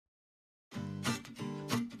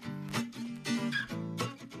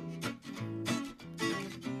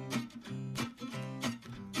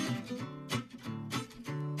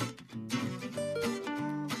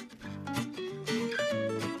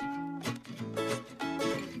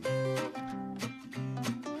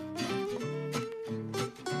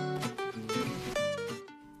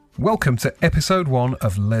Welcome to episode 1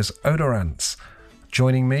 of Les Oderants.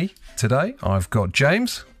 Joining me today, I've got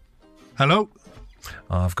James. Hello.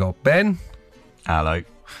 I've got Ben. Hello.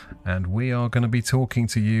 And we are going to be talking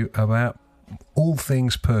to you about all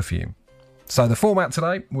things perfume. So the format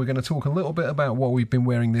today, we're going to talk a little bit about what we've been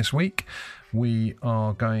wearing this week. We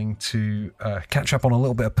are going to catch up on a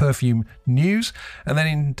little bit of perfume news. And then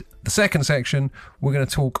in the second section, we're going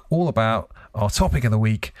to talk all about our topic of the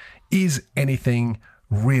week. Is anything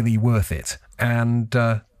really worth it? And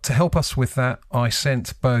to help us with that, I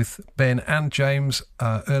sent both Ben and James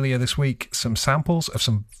earlier this week some samples of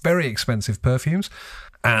some very expensive perfumes.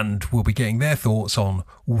 And we'll be getting their thoughts on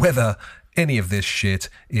whether any of this shit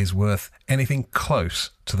is worth anything close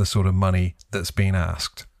to the sort of money that's been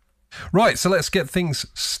asked. Right, so let's get things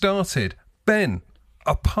started. Ben,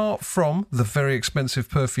 apart from the very expensive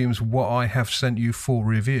perfumes what I have sent you for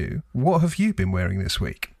review, what have you been wearing this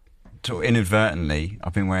week? So inadvertently,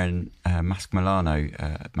 I've been wearing Milano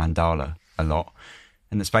Mandala a lot.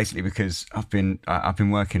 And that's basically because I've been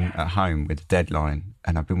working at home with a deadline,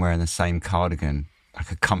 and I've been wearing the same cardigan,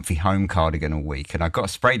 like a comfy home cardigan all week. And I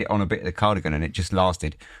sprayed it on a bit of the cardigan, and it just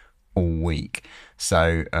lasted all week.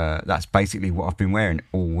 So that's basically what I've been wearing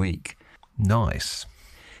all week. Nice.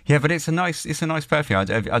 Yeah, but it's a nice perfume. I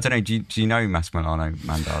don't know. Do you know Milano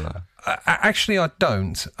Mandala? Actually, I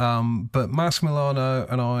don't. But Milano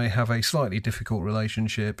and I have a slightly difficult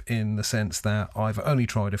relationship in the sense that I've only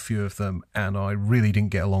tried a few of them, and I really didn't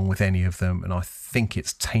get along with any of them. And I think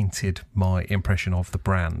it's tainted my impression of the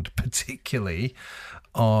brand. Particularly,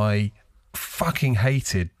 I fucking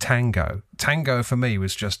hated Tango. Tango for me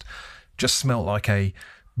was just smelt like a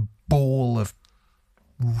ball of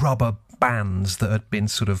rubber bands that had been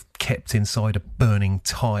sort of kept inside a burning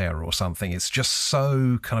tyre or something. It's just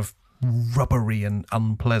so kind of rubbery and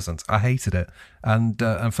unpleasant. I hated it. And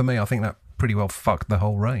for me, I think that pretty well fucked the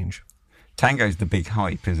whole range. Tango's the big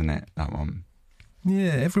hype, isn't it, that one?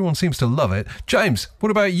 Yeah, everyone seems to love it. James,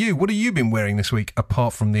 what about you? What have you been wearing this week,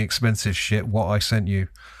 apart from the expensive shit, what I sent you?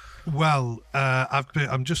 Well,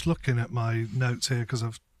 I'm just looking at my notes here because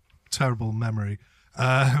I've terrible memory.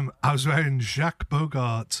 I was wearing Jacques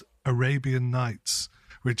Bogart Arabian Nights,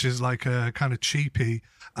 which is like a kind of cheapie,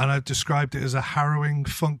 and I've described it as a harrowing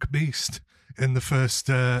funk beast in the first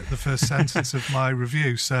sentence of my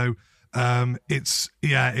review. So it's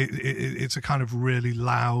a kind of really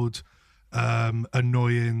loud,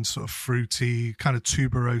 annoying, sort of fruity, kind of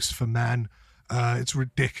tuberose for men. It's a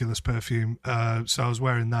ridiculous perfume. So I was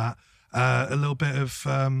wearing that. A little bit of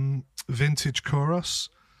vintage Kouros,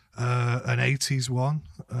 an 80s one.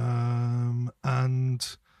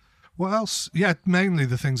 And what else? Yeah, mainly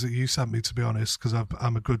the things that you sent me, to be honest, because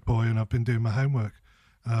I'm a good boy and I've been doing my homework.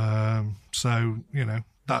 So, you know,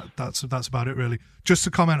 that's about it, really. Just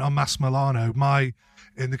to comment on Milano,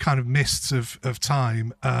 in the kind of mists of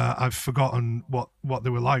time, I've forgotten what they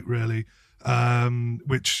were like, really.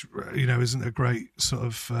 Which, you know, isn't a great sort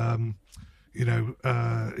of,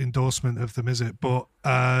 endorsement of them, is it? But,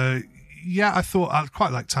 yeah, I thought I'd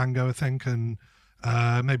quite like Tango, I think, and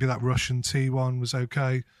maybe that Russian tea one was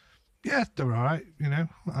okay. Yeah, they're all right, you know.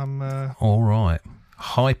 All right.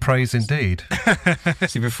 High praise indeed.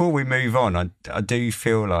 See, before we move on, I do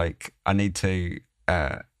feel like I need to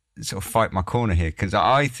sort of fight my corner here, because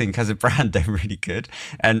I think as a brand they're really good,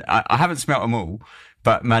 and I haven't smelt them all.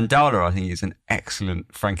 But Mandala, I think, is an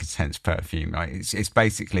excellent frankincense perfume. Like it's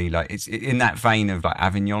basically like it's in that vein of like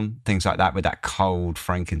Avignon, things like that, with that cold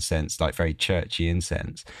frankincense, like very churchy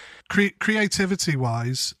incense. Creativity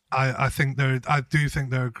wise, I do think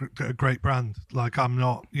they're a great brand. Like I'm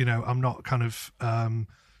not kind of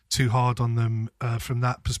too hard on them from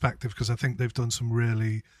that perspective, because I think they've done some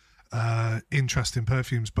really interesting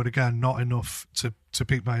perfumes. But again, not enough to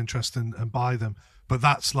pique my interest and buy them. But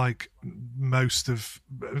that's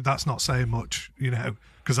that's not saying much, you know,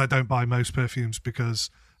 because I don't buy most perfumes because,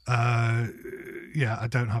 I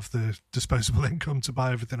don't have the disposable income to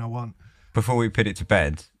buy everything I want. Before we put it to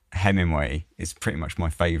bed, Hemingway is pretty much my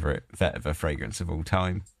favourite vetiver fragrance of all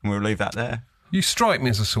time. And we'll leave that there. You strike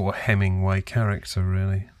me as a sort of Hemingway character,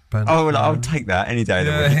 really. Ben, oh, well, I'll take that any day of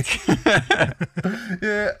the week.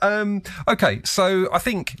 Yeah. Okay, so I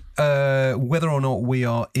think whether or not we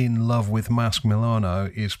are in love with Mask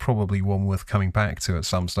Milano is probably one worth coming back to at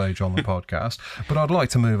some stage on the podcast. But I'd like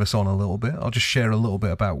to move us on a little bit. I'll just share a little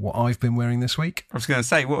bit about what I've been wearing this week. I was going to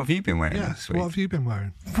say, what have you been wearing this week? What have you been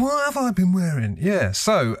wearing? What have I been wearing? Yeah,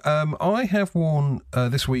 so I have worn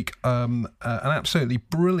this week an absolutely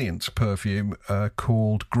brilliant perfume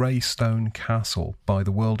called Greystone Castle by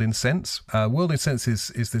the World Incense. World Incense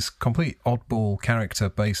is this complete oddball character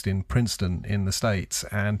based in Princeton in the States,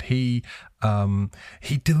 and he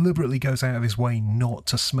he deliberately goes out of his way not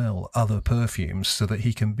to smell other perfumes so that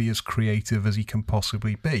he can be as creative as he can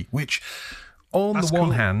possibly be, which... On the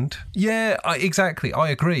one hand, exactly, I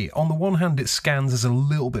agree. On the one hand, it scans as a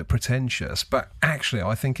little bit pretentious, but actually,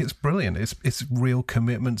 I think it's brilliant. It's real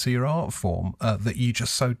commitment to your art form that you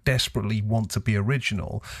just so desperately want to be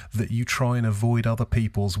original that you try and avoid other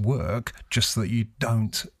people's work just so that you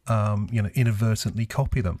don't, inadvertently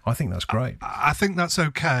copy them. I think that's great. I think that's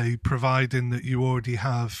okay, providing that you already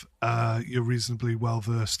have, you're reasonably well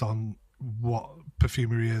versed on what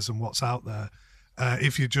perfumery is and what's out there.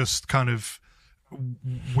 If you just kind of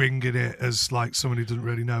winging it as like someone who doesn't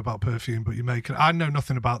really know about perfume, but you make it. I know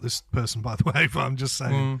nothing about this person, by the way, but I'm just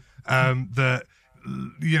saying that,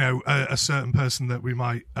 a certain person that we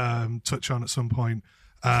might touch on at some point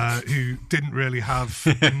who didn't really have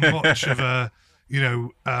much of a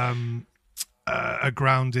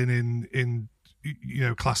grounding in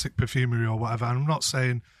classic perfumery or whatever. And I'm not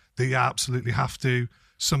saying that you absolutely have to.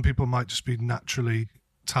 Some people might just be naturally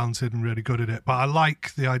talented and really good at it, but I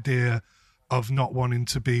like the idea of not wanting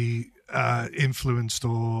to be influenced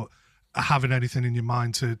or having anything in your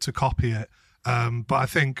mind to copy it. But I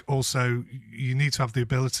think also you need to have the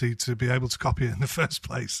ability to be able to copy it in the first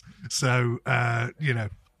place. So,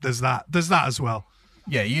 there's that as well.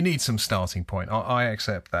 Yeah, you need some starting point. I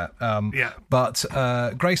accept that. Yeah. But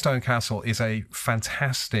Greystone Castle is a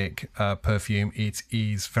fantastic perfume. It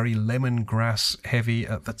is very lemongrass heavy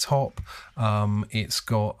at the top. It's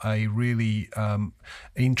got a really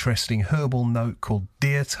interesting herbal note called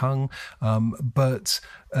deer tongue. But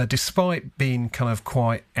despite being kind of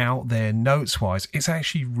quite out there notes-wise, it's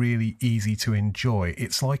actually really easy to enjoy.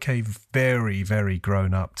 It's like a very, very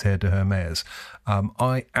grown-up Terre de Hermès.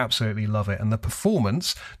 I absolutely love it. And the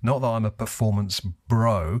performance, not that I'm a performance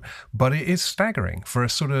bro, but it is staggering for a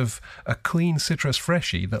sort of a clean citrus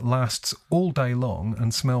freshie that lasts all day long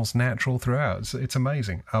and smells natural throughout. It's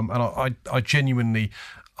amazing. And I genuinely,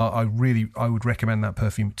 I would recommend that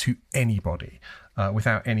perfume to anybody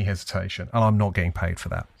without any hesitation. And I'm not getting paid for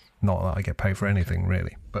that. Not that I get paid for anything,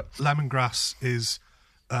 really. But lemongrass is,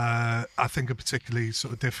 I think, a particularly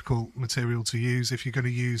sort of difficult material to use if you're going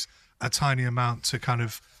to use a tiny amount to kind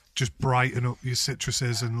of just brighten up your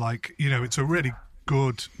citruses. And it's a really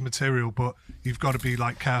good material, but you've got to be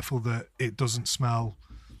careful that it doesn't smell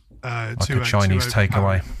like a Chinese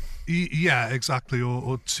takeaway. Yeah, exactly,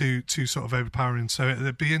 or too sort of overpowering. So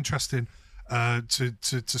it'd be interesting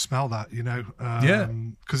to smell that,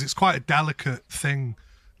 because it's quite a delicate thing,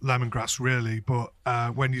 lemongrass, really. But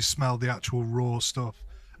when you smell the actual raw stuff,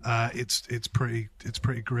 it's pretty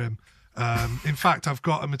grim. In fact, I've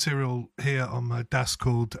got a material here on my desk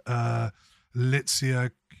called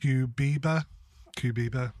Litzia cubiba. I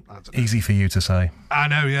don't know. Easy for you to say. I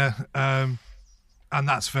know, yeah. And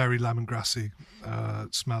that's very lemongrassy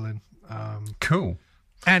smelling. Cool.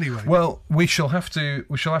 Anyway, well, we shall have to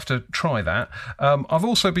try that. I've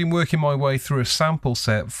also been working my way through a sample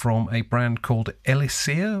set from a brand called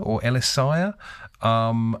Elisia,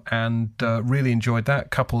 and really enjoyed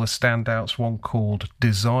that. Couple of standouts, one called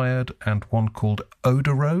Desired and one called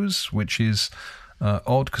Oderants, which is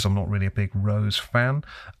odd because I'm not really a big rose fan.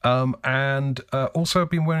 And also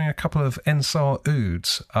I've been wearing a couple of Ensar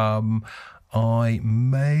Ouds. I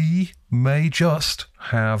may just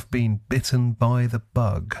have been bitten by the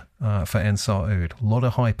bug for Ensar Oud. A lot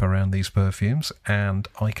of hype around these perfumes, and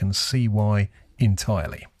I can see why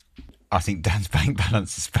entirely. I think Dan's bank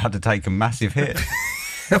balance is about to take a massive hit.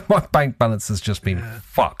 My bank balance has just been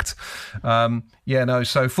fucked.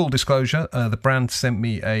 So full disclosure, the brand sent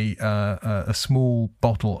me a small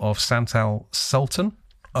bottle of Santal Sultan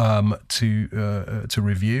to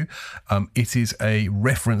review. It is a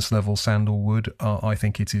reference level sandalwood. I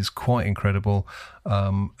think it is quite incredible,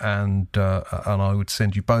 and I would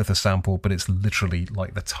send you both a sample, but it's literally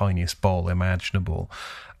like the tiniest bowl imaginable.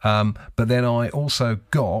 But then I also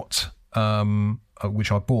got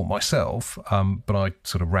which I bought myself, but I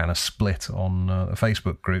sort of ran a split on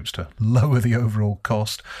Facebook groups to lower the overall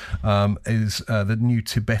cost, is the new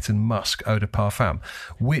Tibetan Musk Eau de Parfum,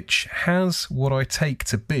 which has what I take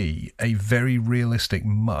to be a very realistic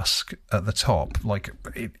musk at the top. Like,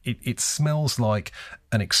 it smells like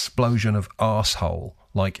an explosion of arsehole.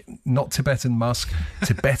 Like, not Tibetan musk,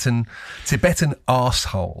 Tibetan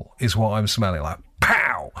arsehole is what I'm smelling like.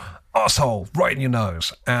 Pow! Arsehole right in your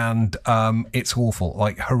nose. And it's awful,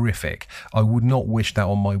 like horrific. I would not wish that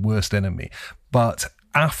on my worst enemy. But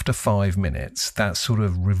after 5 minutes, that sort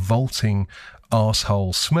of revolting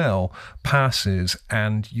arsehole smell passes,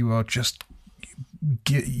 and you're just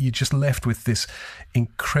left with this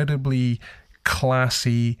incredibly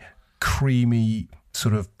classy, creamy,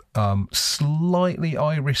 sort of slightly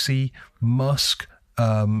irisy musk.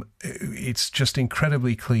 It's just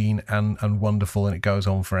incredibly clean and wonderful, and it goes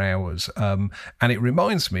on for hours. And it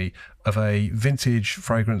reminds me of a vintage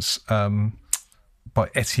fragrance by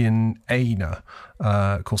Etienne Aina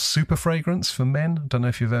called Super Fragrance for Men. I don't know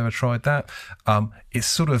if you've ever tried that. It's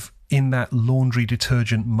sort of in that laundry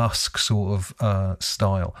detergent musk sort of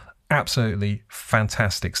style. Absolutely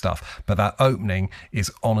fantastic stuff. But that opening is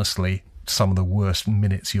honestly some of the worst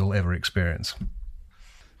minutes you'll ever experience.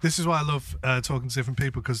 This is why I love talking to different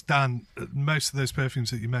people, because Dan, most of those perfumes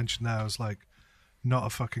that you mentioned now, I was like, not a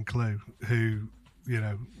fucking clue who,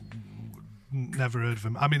 never heard of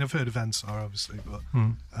them. I mean, I've heard of Ensar, obviously, but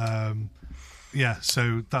yeah,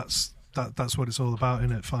 so that's what it's all about,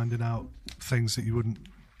 isn't it? Finding out things that you wouldn't...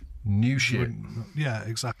 New shit. Yeah,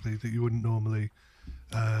 exactly, that you wouldn't normally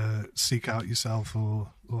seek out yourself or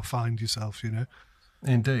find yourself,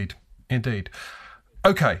 Indeed.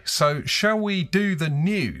 Okay, so shall we do the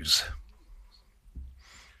news?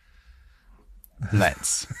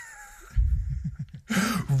 Let's.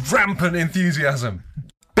 Rampant enthusiasm.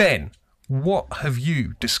 Ben, what have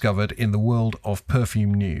you discovered in the world of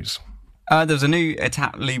perfume news? There's a new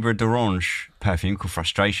État Libre d'Orange perfume called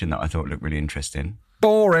Frustration that I thought looked really interesting.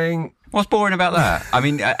 Boring. What's boring about that? I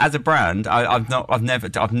mean, as a brand, I've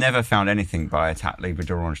never found anything by État Libre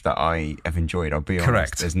d'Orange that I have enjoyed. I'll be honest.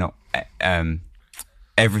 Correct. There's not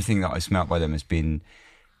everything that I smelt by them has been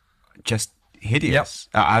just hideous.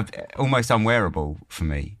 Yep. I've almost unwearable for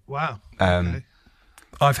me. Wow. Okay.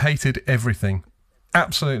 I've hated everything.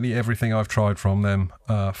 Absolutely everything I've tried from them.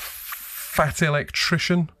 Fat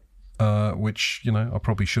Electrician, which, I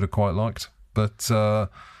probably should have quite liked. But,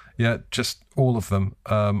 yeah, just all of them.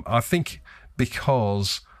 I think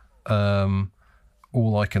because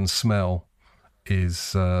all I can smell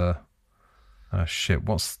is... shit,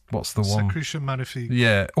 what's the one? Secretion Magnifique.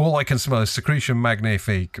 Yeah, all I can smell is Secretion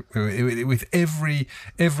Magnifique. With every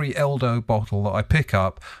Eldo bottle that I pick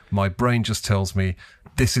up, my brain just tells me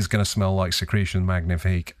this is going to smell like Secretion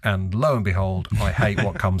Magnifique, and lo and behold, I hate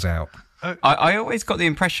what comes out. I always got the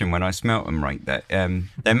impression when I smelt them, right, that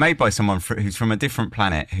they're made by someone who's from a different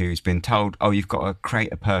planet, who's been told, oh, you've got to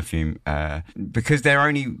create a perfume. Because their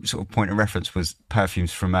only sort of point of reference was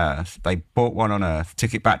perfumes from Earth. They bought one on Earth,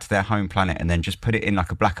 took it back to their home planet, and then just put it in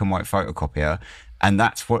like a black and white photocopier. And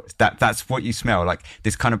that's what you smell, like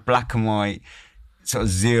this kind of black and white sort of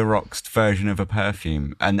Xeroxed version of a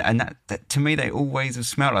perfume. And that to me, they always have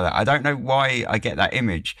smelled like that. I don't know why I get that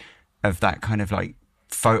image of that kind of like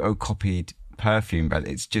photocopied perfume, but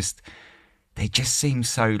it's just, they just seem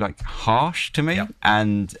so like harsh to me. Yep.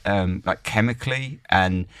 And like chemically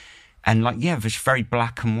and like, yeah, it's very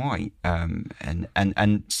black and white,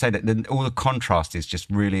 and so that all the contrast is just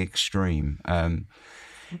really extreme.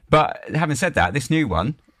 But having said that, this new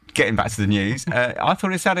one, getting back to the news, I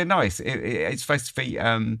thought it sounded nice. It's supposed to be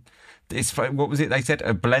what was it they said?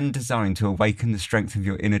 A blend designed to awaken the strength of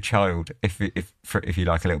your inner child, if you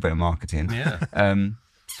like a little bit of marketing. Yeah.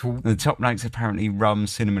 The top notes apparently rum,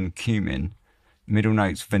 cinnamon, cumin. Middle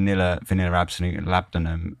notes vanilla absolute, and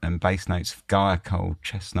labdanum, and base notes guaiacol,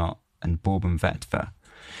 chestnut, and bourbon vetiver,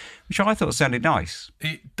 which I thought sounded nice.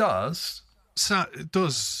 It does. So it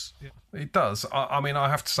does. Yeah. It does. I mean, I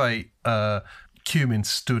have to say, cumin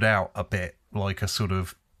stood out a bit, like a sort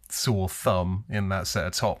of sore thumb in that set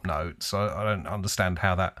of top notes. So I don't understand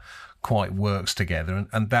how that quite works together,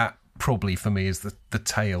 and that probably for me is the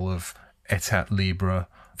tale of État Libre.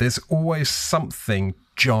 There's always something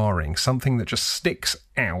jarring, something that just sticks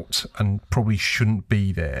out and probably shouldn't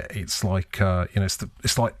be there. It's like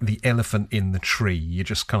it's like the elephant in the tree. You're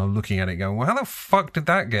just kind of looking at it going, well, how the fuck did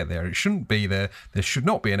that get there? It shouldn't be there. There should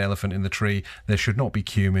not be an elephant in the tree. There should not be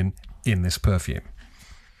cumin in this perfume.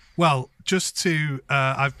 Well, just to,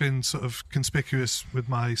 I've been sort of conspicuous with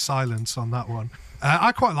my silence on that one.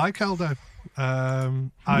 I quite like Eldo.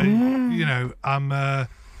 I'm,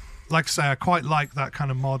 like I say, I quite like that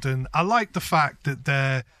kind of modern. I like the fact that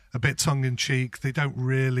they're a bit tongue-in-cheek. They don't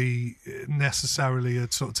really necessarily are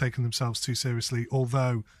sort of taking themselves too seriously,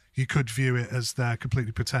 although you could view it as they're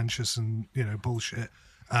completely pretentious and, bullshit,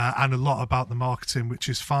 and a lot about the marketing, which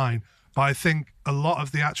is fine. But I think a lot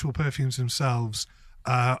of the actual perfumes themselves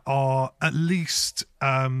are at least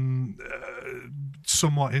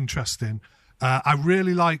somewhat interesting. I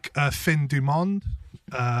really like Fin du Monde,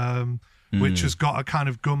 which has got a kind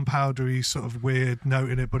of gunpowdery sort of weird note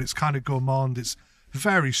in it, but it's kind of gourmand. It's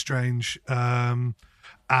very strange. And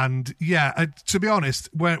yeah, to be honest,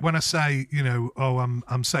 when I say,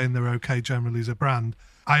 I'm saying they're okay generally as a brand,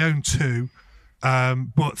 I own two.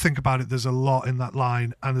 But think about it, there's a lot in that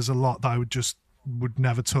line, and there's a lot that I would just would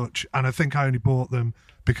never touch. And I think I only bought them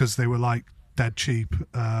because they were like dead cheap,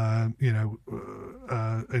 on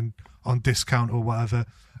discount or whatever.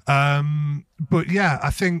 But yeah, I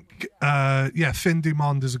think Fin du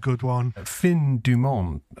Monde is a good one. Fin du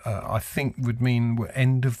Monde, I think would mean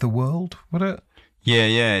end of the world, would it?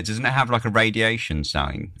 Yeah. Doesn't it have like a radiation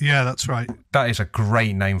sign? Yeah, that's right. That is a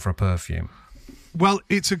great name for a perfume. Well,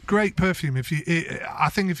 it's a great perfume. I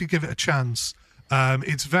think if you give it a chance,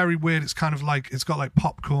 it's very weird. It's kind of like, it's got like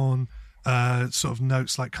popcorn sort of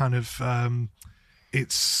notes, like kind of,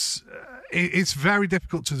 it's very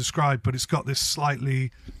difficult to describe, but it's got this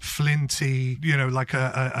slightly flinty, like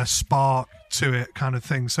a spark to it kind of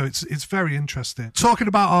thing. So it's very interesting. Talking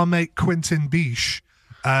about our mate Quentin Biche,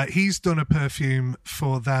 he's done a perfume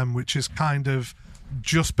for them, which is kind of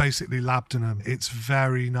just basically labdanum. It's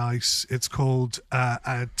very nice. It's called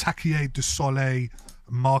Taquier de Soleil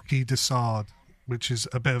Marquis de Sade, which is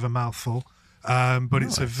a bit of a mouthful. But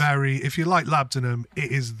nice. If you like labdanum, it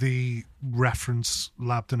is the reference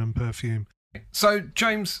labdanum perfume. So,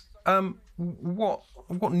 James, what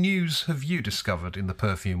news have you discovered in the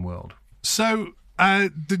perfume world? So,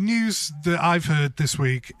 the news that I've heard this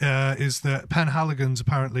week is that Penhaligon's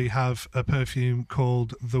apparently have a perfume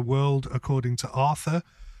called The World According to Arthur,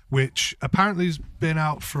 which apparently has been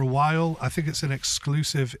out for a while. I think it's an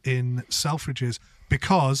exclusive in Selfridges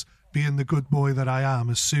because, being the good boy that I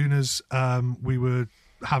am, as soon as we were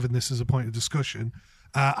having this as a point of discussion,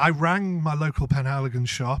 I rang my local Penhaligon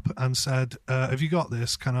shop and said, have you got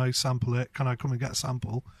this? Can I sample it? Can I come and get a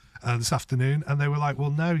sample this afternoon? And they were like,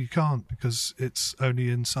 well, no, you can't because it's only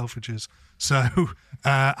in Selfridges. So,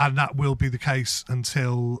 and that will be the case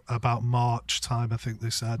until about March time, I think they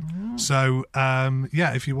said. So,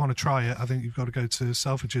 if you want to try it, I think you've got to go to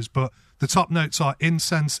Selfridges. But the top notes are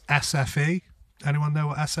incense SFE. Anyone know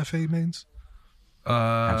what SFE means?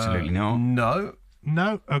 Absolutely not.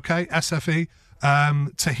 No. Okay. SFE.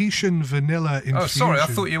 Tahitian vanilla infusion. Oh, sorry. I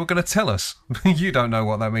thought you were going to tell us. You don't know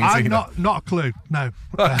what that means either. Not a clue. No.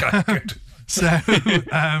 Okay, good. So,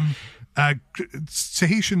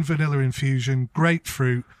 Tahitian vanilla infusion,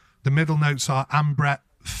 grapefruit. The middle notes are Ambret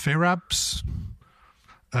Firabs.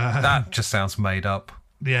 That just sounds made up.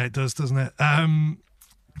 Yeah, it does, doesn't it?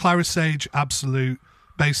 Clara Sage Absolute.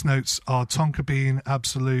 Base notes are tonka bean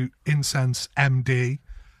Absolute, incense MD,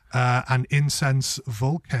 and incense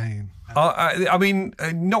Vulcane. I mean,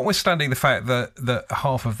 notwithstanding the fact that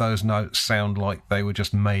half of those notes sound like they were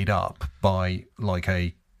just made up by like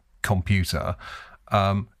a computer,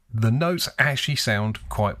 the notes actually sound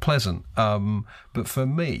quite pleasant. But for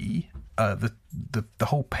me, the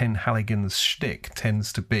whole Penhaligon's shtick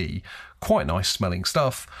tends to be quite nice smelling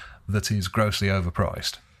stuff that is grossly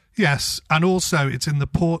overpriced. Yes, and also it's in the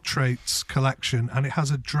Portraits collection, and it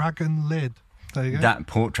has a dragon lid. There you go. That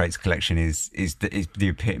Portraits collection is the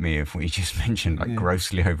epitome of what you just mentioned, like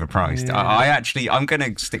grossly overpriced. Yeah. I'm going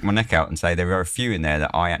to stick my neck out and say there are a few in there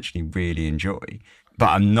that I actually really enjoy, but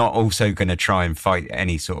I'm not also going to try and fight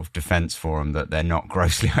any sort of defence for them that they're not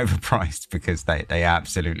grossly overpriced, because they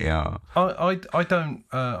absolutely are. I don't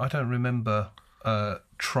remember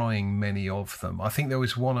trying many of them. I think there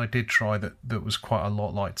was one I did try that was quite a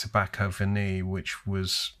lot like Tobacco Vanille, which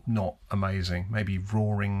was not amazing. Maybe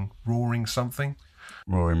Roaring something.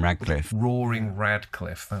 Roaring Radcliffe. Roaring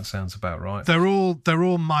Radcliffe. That sounds about right. They're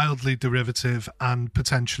all mildly derivative and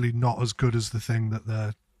potentially not as good as the thing that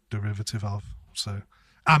they're derivative of. So,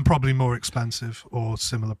 and probably more expensive or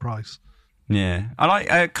similar price. Yeah, I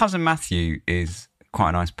like Cousin Matthew is quite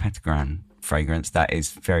a nice Petitgran fragrance that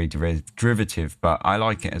is very derivative, but I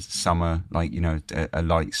like it as a summer, like, a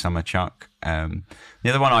light summer chuck. The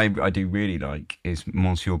other one I do really like is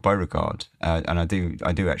Monsieur Beauregard, and I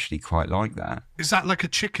do actually quite like that. Is that like a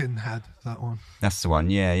chicken head, that one? That's the one.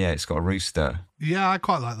 Yeah, it's got a rooster. Yeah, I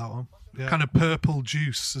quite like that one. Yeah. Kind of purple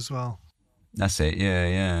juice as well. That's it.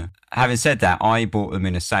 Yeah. Having said that, I bought them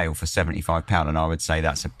in a sale for £75, and I would say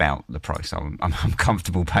that's about the price I'm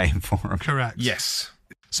comfortable paying for them. Correct. Yes.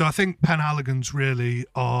 So I think Penhaligons really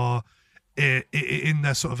are in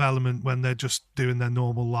their sort of element when they're just doing their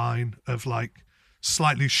normal line of like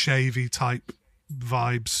slightly shavy type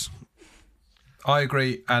vibes. I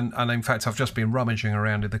agree, and in fact I've just been rummaging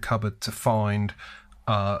around in the cupboard to find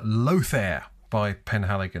Lothair by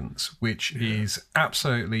Penhaligons, which is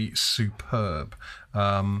absolutely superb.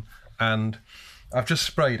 And I've just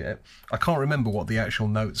sprayed it. I can't remember what the actual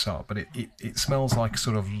notes are, but it smells like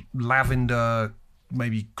sort of lavender,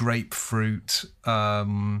 maybe grapefruit,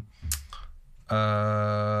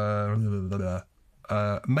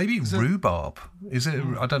 maybe rhubarb. Is it?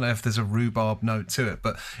 I don't know if there's a rhubarb note to it,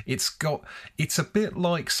 but it's a bit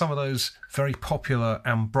like some of those very popular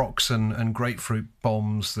ambroxan and grapefruit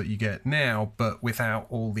bombs that you get now, but without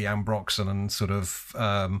all the ambroxan and sort of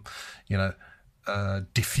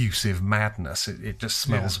diffusive madness. It just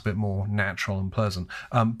smells a bit more natural and pleasant.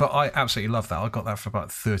 But I absolutely love that. I got that for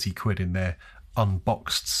about 30 quid in their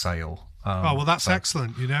unboxed sale. That's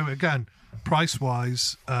excellent. Again, price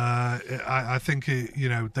wise, I think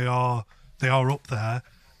they are up there,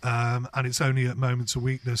 and it's only at moments of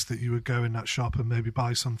weakness that you would go in that shop and maybe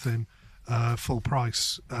buy something full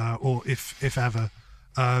price, or if ever.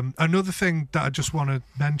 Another thing that I just want to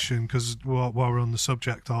mention, because while we're on the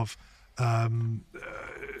subject of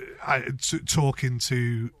talking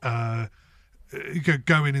to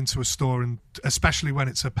going into a store, and especially when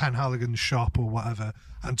it's a Penhaligon shop or whatever,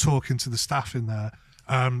 and talking to the staff in there,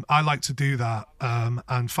 I like to do that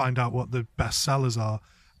and find out what the best sellers are.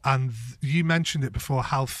 And you mentioned it before,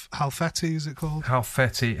 Halfeti, is it called?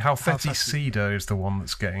 Halfeti Cedo is the one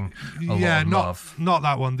that's getting a lot of love. Not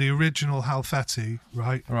that one. The original Halfeti,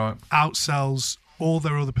 right? Right. Outsells all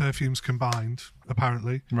their other perfumes combined,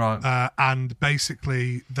 apparently. Right. And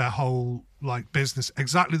basically their whole business,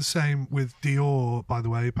 exactly the same with Dior, by the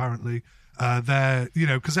way, apparently. They're,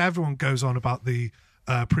 because everyone goes on about the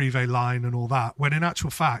Privé line and all that, when in actual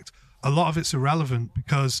fact, a lot of it's irrelevant,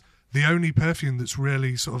 because the only perfume that's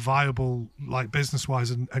really sort of viable, business-wise,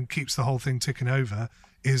 and keeps the whole thing ticking over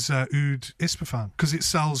is Oud Ispahan, because it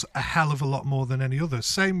sells a hell of a lot more than any other.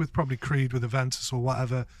 Same with probably Creed with Aventus or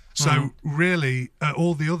whatever. So really,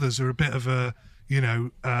 all the others are a bit of a,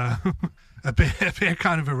 a bit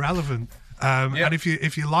kind of irrelevant. And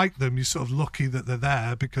if you like them, you're sort of lucky that they're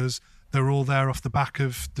there, because they're all there off the back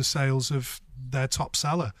of the sales of their top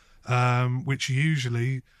seller, which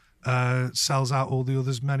usually sells out all the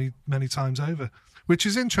others many, many times over, which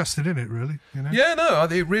is interesting, isn't it, really? Yeah, no,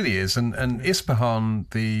 it really is. And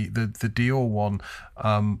Ispahan, the Dior one,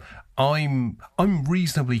 I'm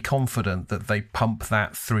reasonably confident that they pump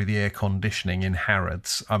that through the air conditioning in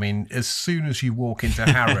Harrods. I mean, as soon as you walk into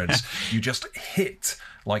Harrods, you just hit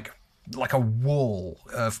like a wall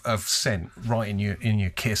of scent right in your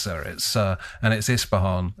kisser. It's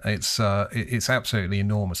Ispahan. It's absolutely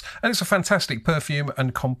enormous, and it's a fantastic perfume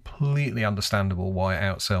and completely understandable why it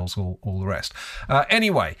outsells all the rest.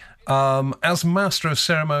 Anyway, as master of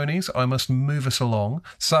ceremonies, I must move us along.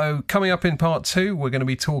 So coming up in part 2, we're going to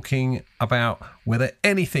be talking about whether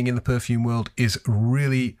anything in the perfume world is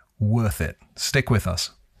really worth it. Stick with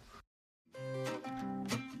us.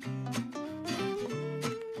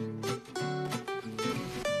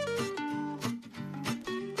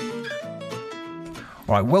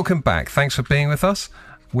 All right, welcome back. Thanks for being with us.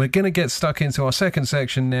 We're going to get stuck into our second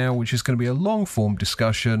section now, which is going to be a long-form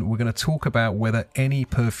discussion. We're going to talk about whether any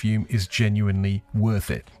perfume is genuinely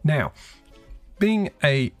worth it. Now, being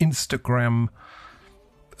a Instagram,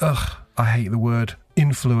 I hate the word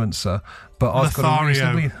influencer, but I've got a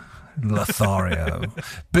reasonably... Lothario.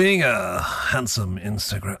 Being a handsome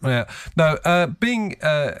Instagram. Being,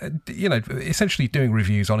 essentially doing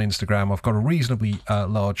reviews on Instagram, I've got a reasonably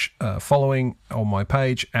large following on my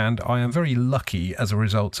page, and I am very lucky as a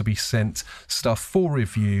result to be sent stuff for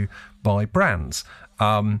review by brands.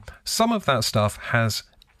 Some of that stuff has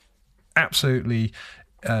absolutely,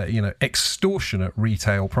 extortionate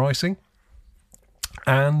retail pricing.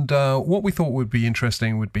 And what we thought would be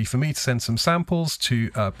interesting would be for me to send some samples to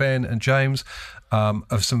Ben and James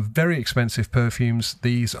of some very expensive perfumes.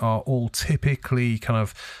 These are all typically kind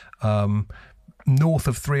of north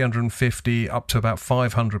of 350 up to about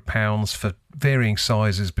 £500 for varying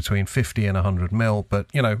sizes between 50 and 100 ml. But,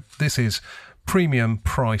 this is premium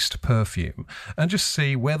priced perfume, and just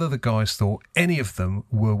see whether the guys thought any of them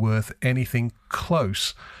were worth anything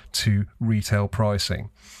close to retail pricing.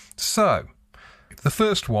 So... the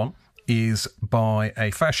first one is by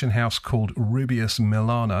a fashion house called Rubeus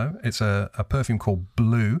Milano. It's a perfume called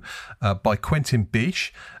Blue by Quentin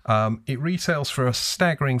Biche. It retails for a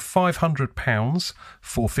staggering £500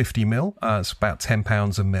 for 50ml. It's about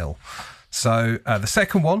 £10 a mil. So the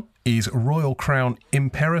second one is Royal Crown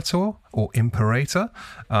Imperator or Imperator.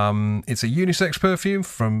 It's a unisex perfume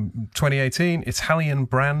from 2018, Italian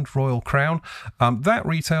brand Royal Crown. That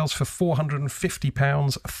retails for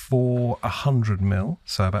 £450 for 100ml,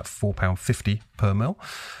 so about £4.50 per mil.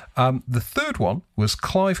 The third one was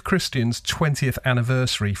Clive Christian's 20th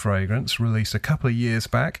anniversary fragrance, released a couple of years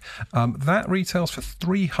back. That retails for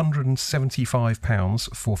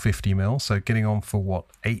 £375 for 50ml, so getting on for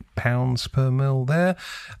 £8 per mil there.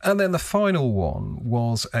 And then the final one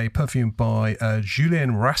was a perfume perfume by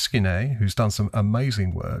Julien Rasquinet, who's done some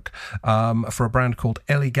amazing work, for a brand called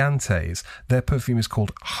Elegantes. Their perfume is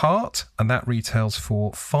called Heart, and that retails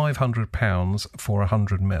for £500 for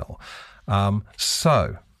 100 ml.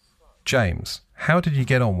 So, James, how did you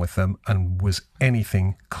get on with them, and was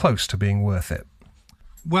anything close to being worth it?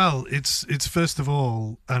 Well, it's first of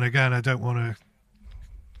all, and again, I don't want to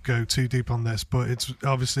go too deep on this, but it's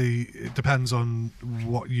obviously, it depends on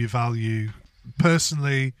what you value.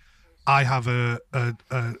 Personally, I have an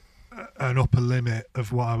upper limit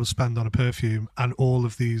of what I will spend on a perfume, and all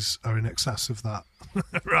of these are in excess of that.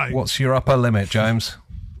 Right. What's your upper limit, James?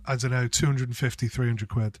 I don't know, 250, 300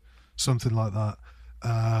 quid, something like that.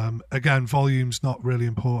 Again, volume's not really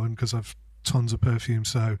important because I've tons of perfume,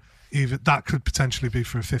 so even that could potentially be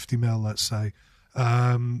for a 50 ml, let's say.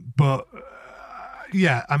 But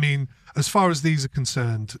yeah, I mean, as far as these are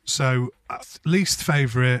concerned, so least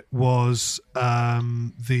favourite was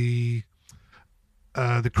the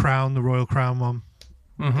Crown, the Royal Crown one,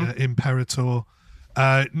 Imperator.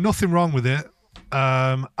 Nothing wrong with it.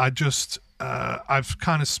 I've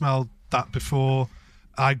kind of smelled that before.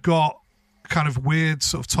 I got kind of weird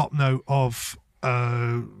sort of top note of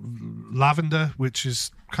lavender, which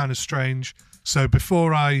is kind of strange. So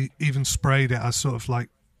before I even sprayed it, I sort of like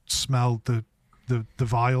smelled the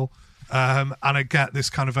vial, and I get this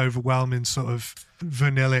kind of overwhelming sort of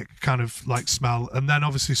vanillic kind of like smell, and then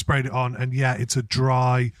obviously sprayed it on, and yeah, it's a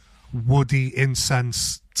dry, woody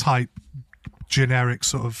incense type generic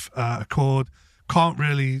sort of accord. Can't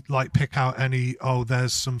really like pick out any,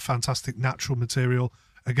 there's some fantastic natural material.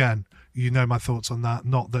 Again, you know my thoughts on that.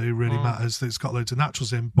 Not that it really matters that it's got loads of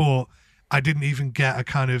naturals in, but I didn't even get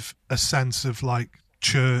a sense of like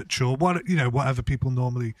church or whatever people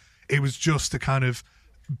normally. It was just a kind of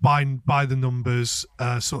by the numbers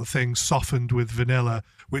sort of thing, softened with vanilla,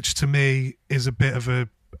 which to me is a bit of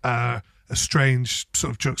a strange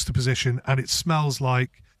sort of juxtaposition. And it smells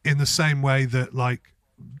like, in the same way that like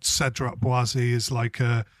Cedrat Boisy is like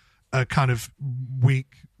a kind of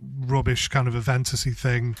weak, rubbish kind of a fantasy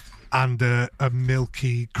thing, and a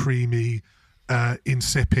milky, creamy,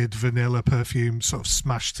 insipid vanilla perfume sort of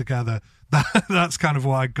smashed together. That's kind of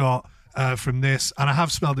what I got from this, and I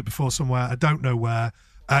have smelled it before somewhere. I don't know where.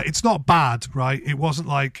 It's not bad, right? It wasn't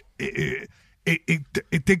like it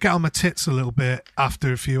did get on my tits a little bit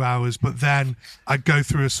after a few hours, but then I go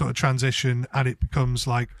through a sort of transition, and it becomes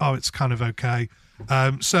like, it's kind of okay.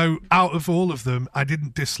 So out of all of them, I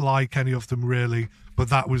didn't dislike any of them really, but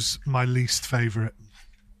that was my least favourite.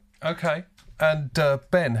 Okay. And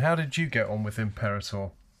Ben, how did you get on with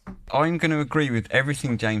Imperator? I'm going to agree with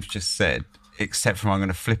everything James just said, except for I'm going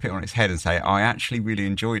to flip it on its head and say I actually really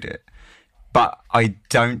enjoyed it. But I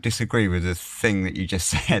don't disagree with the thing that you just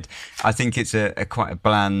said. I think it's a quite a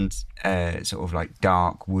bland, sort of like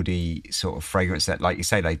dark, woody sort of fragrance that, like you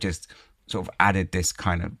say, they just sort of added this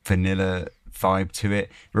kind of vanilla vibe to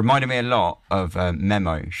it. Reminded me a lot of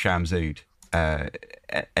Memo Shams Oud.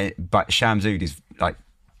 But Shams Oud is like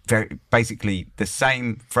very basically the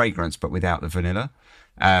same fragrance but without the vanilla.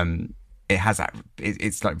 It has that,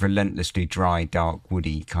 it's like relentlessly dry, dark,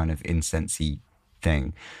 woody kind of incensey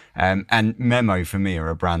thing. And Memo for me are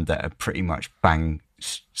a brand that are pretty much bang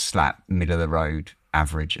slap middle of the road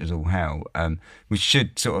average as all hell, which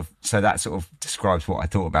should sort of, so that sort of describes what I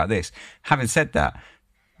thought about this. Having said that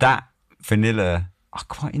vanilla I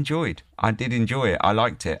quite enjoyed. I did enjoy it. I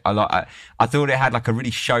liked it. I thought it had like a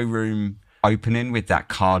really showroom opening with that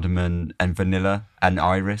cardamom and vanilla and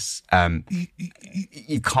iris.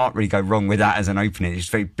 You can't really go wrong with that as an opening. It's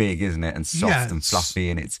very big, isn't it? And soft and fluffy,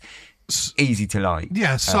 and it's easy to like.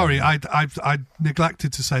 Yeah, sorry, I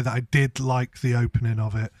neglected to say that I did like the opening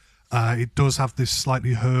of it. It does have this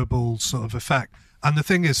slightly herbal sort of effect. And the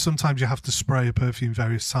thing is, sometimes you have to spray a perfume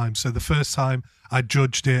various times. So the first time I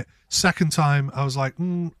judged it. Second time I was like,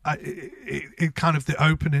 it kind of, the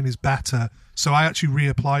opening is better. So I actually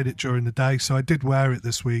reapplied it during the day. So I did wear it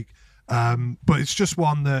this week. But it's just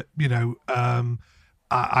one that,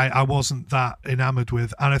 I wasn't that enamored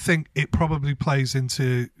with. And I think it probably plays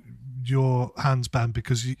into your hands, Ben,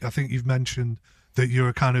 because I think you've mentioned that you're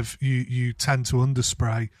a kind of, you tend to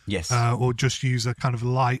underspray. Yes. Or just use a kind of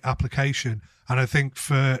light application. And I think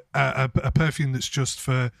for a perfume that's just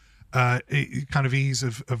for kind of ease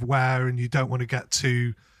of wear, and you don't want to get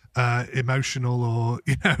too emotional or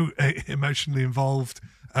emotionally involved,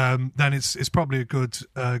 then it's probably a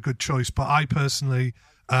good choice. But I personally,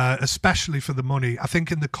 especially for the money, I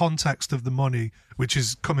think in the context of the money, which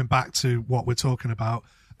is coming back to what we're talking about,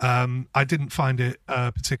 I didn't find it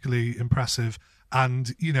particularly impressive.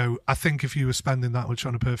 And I think if you were spending that much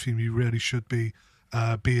on a perfume, you really should be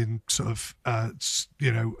being sort of,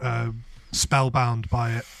 spellbound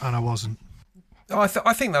by it, and I wasn't. I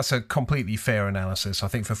think that's a completely fair analysis. I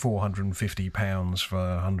think for £450 for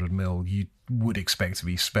 100ml, you would expect to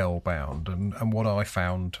be spellbound. And what I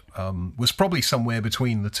found was probably somewhere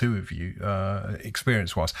between the two of you,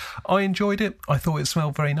 experience-wise. I enjoyed it. I thought it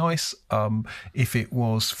smelled very nice. If it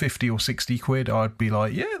was 50 or 60 quid, I'd be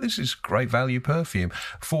like, yeah, this is great value perfume.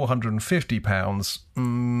 £450,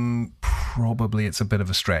 probably it's a bit of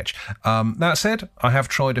a stretch. That said, I have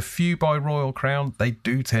tried a few by Royal Crown. They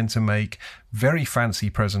do tend to make very fancy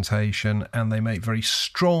presentation, and they make very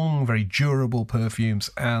strong, very durable perfumes.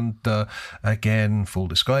 And again, full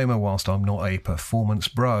disclaimer, whilst I'm not a performance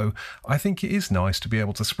bro, I think it is nice to be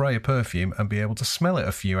able to spray a perfume and be able to smell it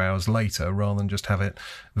a few hours later rather than just have it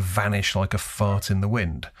vanish like a fart in the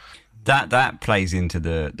wind. That plays into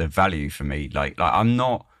the value for me. Like I'm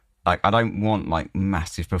not, like, I don't want like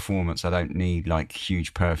massive performance. I don't need like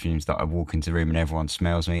huge perfumes that I walk into the room and everyone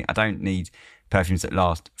smells me. I don't need perfumes that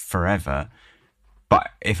last forever.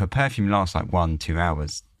 But if a perfume lasts like 1-2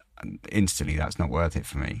 hours, instantly that's not worth it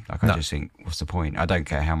for me. Like, I just think, what's the point? I don't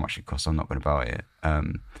care how much it costs. I'm not going to buy it.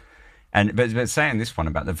 But saying this one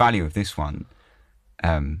about the value of this one,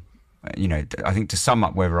 I think to sum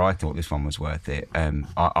up whether I thought this one was worth it,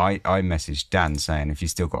 I messaged Dan saying, if you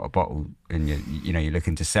still got a bottle and you're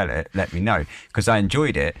looking to sell it, let me know, because I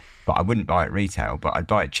enjoyed it, but I wouldn't buy it retail, but I'd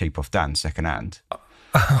buy it cheap off Dan second hand.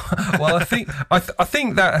 Well, I think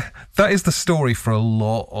that is the story for a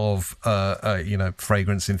lot of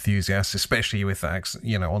fragrance enthusiasts, especially with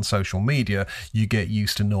on social media. You get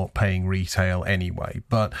used to not paying retail anyway,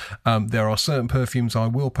 but there are certain perfumes I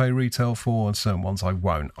will pay retail for and certain ones I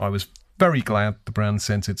won't. I was very glad the brand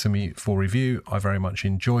sent it to me for review. I very much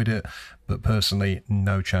enjoyed it, but personally,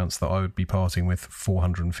 no chance that I would be parting with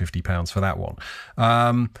 £450 for that one.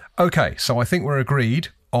 Okay, so I think we're agreed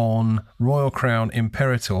on Royal Crown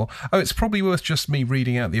Imperator. Oh, it's probably worth just me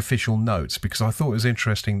reading out the official notes, because I thought it was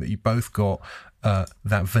interesting that you both got that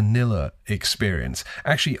vanilla experience.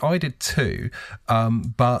 Actually, I did too,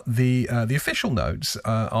 but the official notes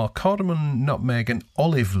are cardamom, nutmeg, and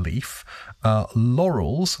olive leaf.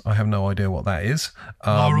 Laurels, I have no idea what that is.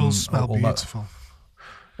 Laurels smell beautiful.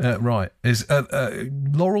 Right.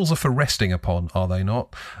 Laurels are for resting upon, are they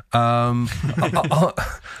not?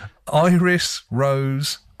 Iris,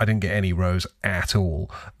 rose. I didn't get any rose at all.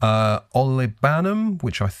 Olibanum,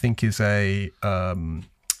 which I think is a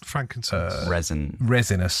frankincense,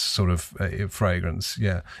 resinous sort of fragrance.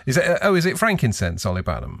 Yeah. Is it frankincense?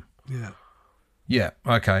 Olibanum. Yeah. Yeah.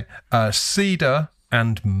 Okay. Cedar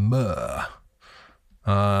and myrrh.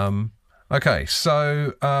 Okay,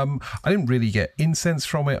 so I didn't really get incense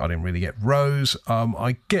from it. I didn't really get rose.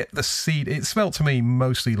 I get the cedar. It smelled to me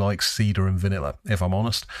mostly like cedar and vanilla, if I'm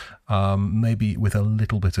honest. Maybe with a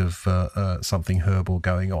little bit of something herbal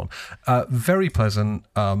going on. Very pleasant,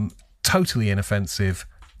 totally inoffensive,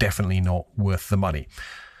 definitely not worth the money.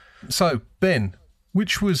 So, Ben,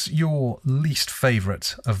 which was your least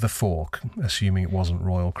favourite of the four, assuming it wasn't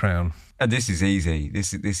Royal Crown? This is easy.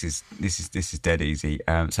 This is dead easy.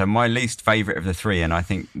 So my least favourite of the three, and I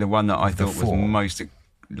think the one that I thought was most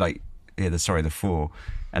the four,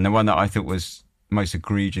 and the one that I thought was most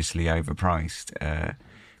egregiously overpriced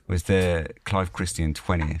was the Clive Christian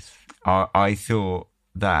 20th. I thought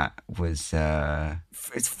that was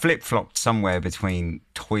it's flip-flopped somewhere between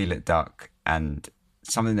Toilet Duck and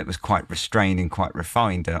something that was quite restrained and quite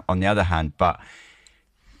refined on the other hand, but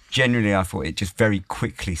generally I thought it just very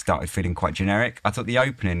quickly started feeling quite generic. I thought the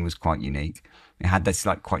opening was quite unique. It had this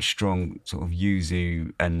like quite strong sort of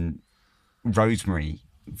yuzu and rosemary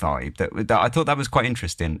vibe that I thought that was quite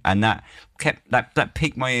interesting, and that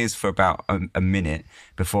piqued my ears for about a minute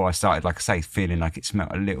before I started, like I say, feeling like it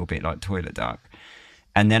smelled a little bit like Toilet Duck.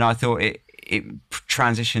 And then I thought it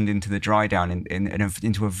transitioned into the dry down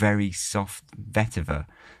into a very soft vetiver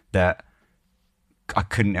that I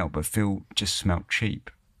couldn't help but feel just smelled cheap.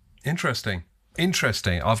 Interesting.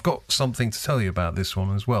 I've got something to tell you about this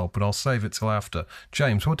one as well, but I'll save it till after.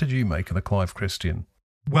 James, what did you make of the Clive Christian?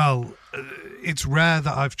 Well, it's rare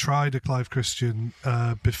that I've tried a Clive Christian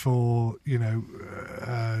before, you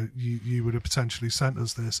would have potentially sent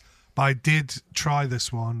us this. But I did try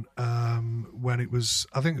this one when it was,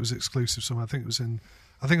 I think it was exclusive somewhere. I think it was in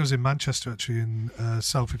Manchester, actually, in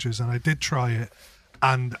Selfridges, and I did try it,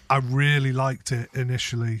 and I really liked it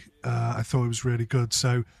initially. I thought it was really good.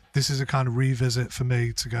 So this is a kind of revisit for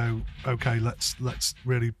me to go, okay, let's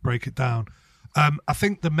really break it down. I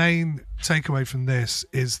think the main takeaway from this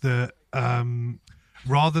is that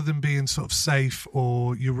rather than being sort of safe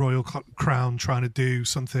or your Royal Crown trying to do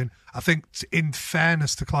something, I think in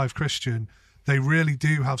fairness to Clive Christian, they really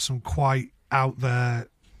do have some quite out there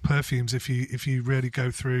perfumes if you really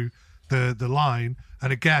go through the line.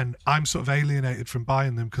 And again, I'm sort of alienated from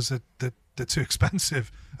buying them because they're too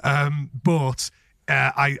expensive. But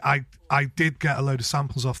I did get a load of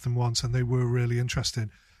samples off them once, and they were really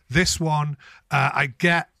interesting. This one, I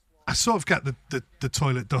sort of get the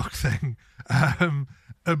toilet duck thing,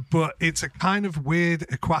 but it's a kind of weird,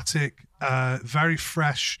 aquatic, very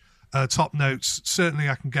fresh top notes. Certainly,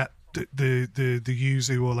 I can get the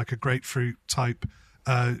yuzu or like a grapefruit type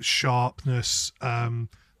sharpness.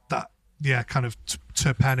 That kind of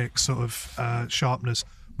terpenic sort of sharpness.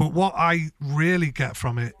 But what I really get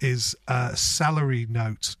from it is a celery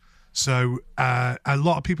note. So a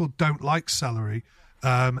lot of people don't like celery.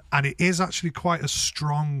 And it is actually quite a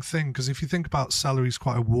strong thing, because if you think about celery, it's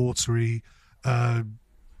quite a watery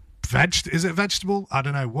is it vegetable? I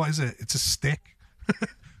don't know. What is it? It's a stick.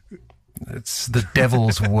 It's the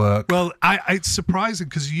devil's work. Well, it's surprising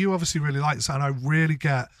because you obviously really like this, and I really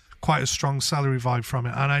get quite a strong celery vibe from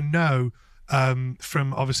it. And I know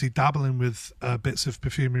from obviously dabbling with bits of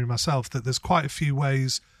perfumery myself that there's quite a few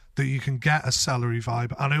ways that you can get a celery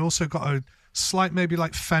vibe. And I also got a slight maybe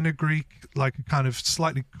like fenugreek, like a kind of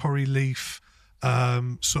slightly curry leaf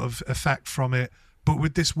sort of effect from it, but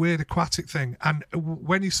with this weird aquatic thing. And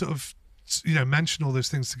when you sort of mention all those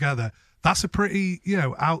things together, that's a pretty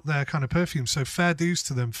out there kind of perfume. So fair dues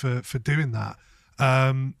to them for doing that.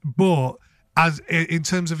 But as in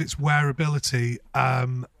terms of its wearability,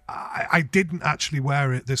 I didn't actually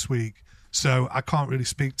wear it this week, so I can't really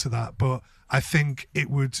speak to that. But I think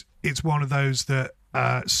it's one of those that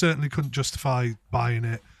certainly couldn't justify buying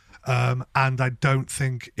it, and I don't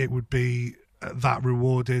think it would be that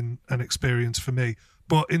rewarding an experience for me.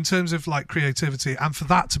 But in terms of like creativity, and for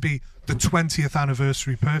that to be the 20th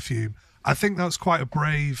anniversary perfume, I think that's quite a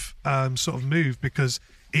brave sort of move, because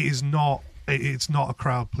it's not a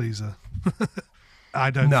crowd pleaser.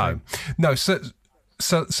 I don't think. No.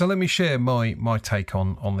 So let me share my take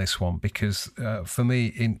on this one, because for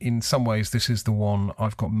me, in some ways, this is the one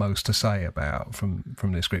I've got most to say about from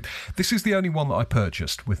this group. This is the only one that I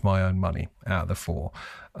purchased with my own money out of the four,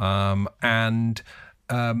 and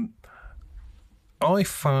I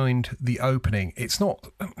find the opening. It's not.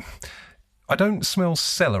 I don't smell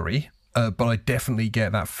celery. But I definitely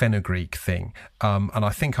get that fenugreek thing, and I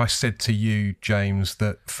think I said to you, James,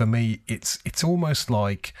 that for me it's almost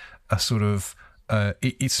like a sort of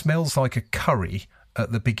it smells like a curry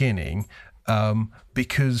at the beginning,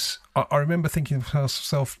 because I remember thinking to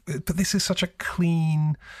myself, but this is such a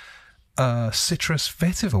clean citrus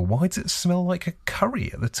vetiver. Why does it smell like a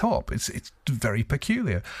curry at the top? It's very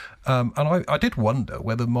peculiar, and I did wonder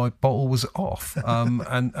whether my bottle was off,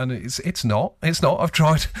 and it's not. I've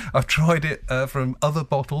tried it from other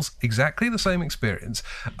bottles, exactly the same experience,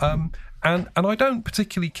 and I don't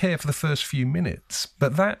particularly care for the first few minutes,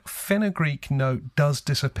 but that fenugreek note does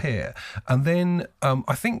disappear, and then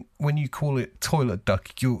I think when you call it toilet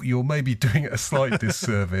duck, you're maybe doing it a slight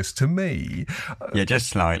disservice to me. Yeah, just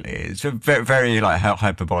slightly. It's very, very like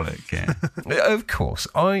hyperbolic. Yeah, of course.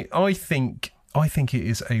 I think it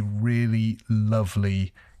is a really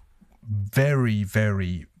lovely, very,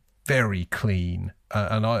 very, very clean.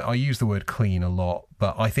 And I use the word clean a lot,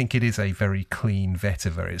 but I think it is a very clean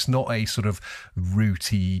vetiver. It's not a sort of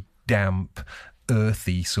rooty, damp,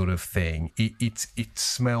 earthy sort of thing. It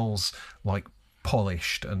smells like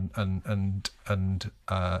polished and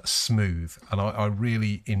smooth, and I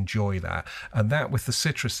really enjoy that. And that with the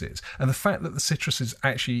citruses, and the fact that the citruses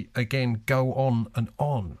actually again go on and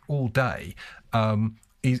on all day,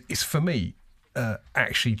 is for me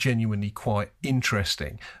actually genuinely quite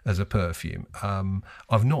interesting as a perfume.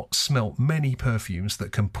 I've not smelt many perfumes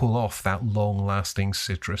that can pull off that long-lasting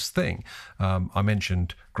citrus thing. I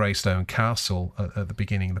mentioned Greystone Castle at the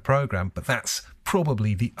beginning of the programme, but that's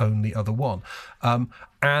probably the only other one.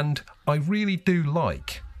 And I really do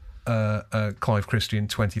like Clive Christian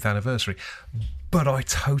 20th anniversary, but I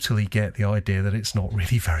totally get the idea that it's not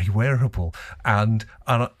really very wearable, and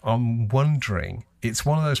I'm wondering, it's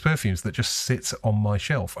one of those perfumes that just sits on my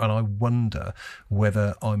shelf, and I wonder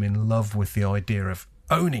whether I'm in love with the idea of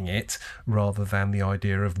owning it rather than the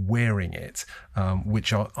idea of wearing it,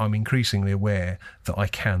 which I'm increasingly aware that I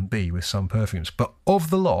can be with some perfumes. But of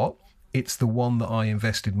the lot, it's the one that I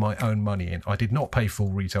invested my own money in. I did not pay full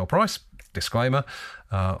retail price. Disclaimer,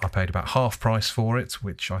 I paid about half price for it,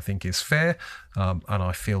 which I think is fair, and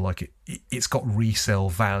I feel like it's got resale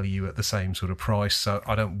value at the same sort of price, so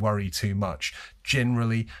I don't worry too much.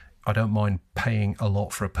 Generally, I don't mind paying a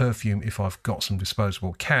lot for a perfume if I've got some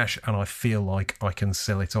disposable cash and I feel like I can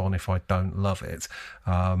sell it on if I don't love it,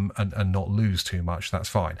 and not lose too much. That's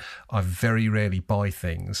fine. I very rarely buy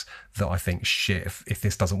things that I think, shit, if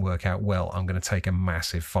this doesn't work out well, I'm going to take a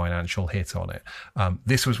massive financial hit on it.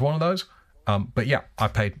 This was one of those. But yeah, I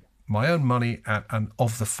paid my own money, and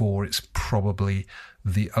of the four, it's probably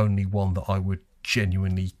the only one that I would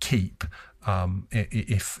genuinely keep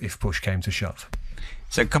if push came to shove.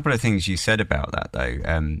 So a couple of things you said about that, though.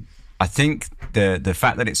 I think the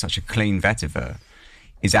fact that it's such a clean vetiver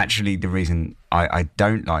is actually the reason I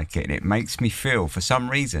don't like it. And it makes me feel, for some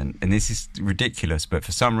reason, and this is ridiculous, but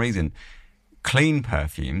for some reason, clean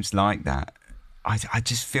perfumes like that, I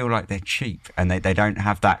just feel like they're cheap, and they don't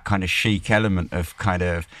have that kind of chic element of kind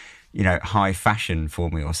of, high fashion for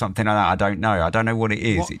me or something like that. I don't know what it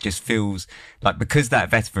is. What? It just feels like, because that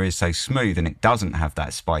vetiver is so smooth and it doesn't have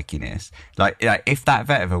that spikiness, like if that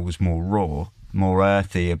vetiver was more raw, more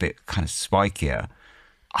earthy, a bit kind of spikier,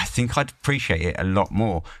 I think I'd appreciate it a lot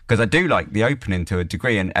more, because I do like the opening to a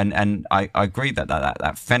degree, and I agree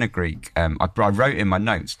that fenugreek, I wrote in my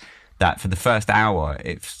notes that for the first hour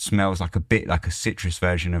it smells like a bit like a citrus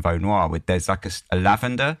version of Eau Noir, there's like a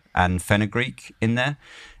lavender and fenugreek in there.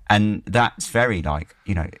 And that's very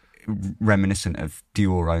reminiscent of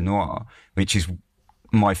Dior Eau Noir, which is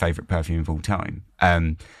my favourite perfume of all time.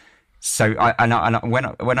 So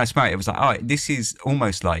when I smell it, it was like, oh, this is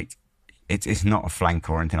almost like, it's not a flanker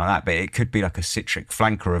or anything like that, but it could be like a citric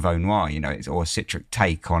flanker of Eau Noir, or a citric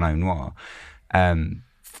take on Eau Noir.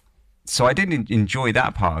 So I didn't enjoy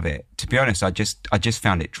that part of it. To be honest, I just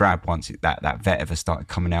found it drab once that vetiver started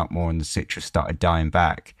coming out more and the citrus started dying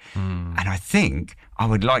back. And I think I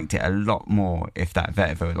would liked it a lot more if that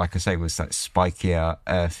vetiver, like I say, was like spikier,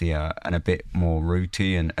 earthier, and a bit more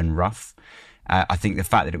rooty and rough. I think the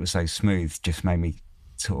fact that it was so smooth just made me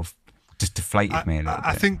sort of just deflated me a little bit.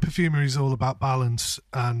 I think perfumery is all about balance,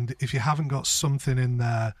 and if you haven't got something in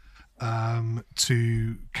there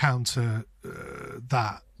to counter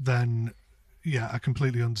that, then yeah, I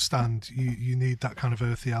completely understand. You need that kind of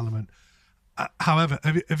earthy element. However,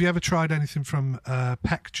 have you ever tried anything from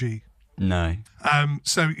Pekji? No.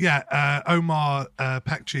 So yeah, Omar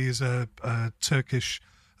Pekji is a Turkish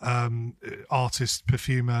artist,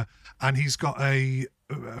 perfumer, and he's got a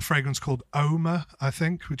fragrance called Oma, I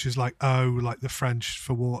think, which is like like the French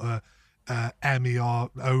for water, MER,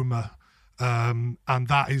 Oma. And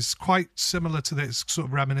that is quite similar to this, sort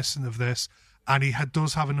of reminiscent of this. And he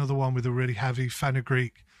does have another one with a really heavy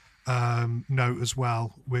fenugreek note as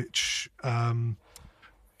well, which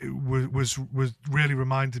was really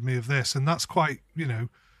reminded me of this. And that's quite,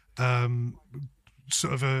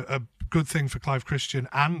 sort of a good thing for Clive Christian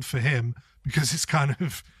and for him, because it's kind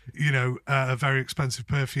of, a very expensive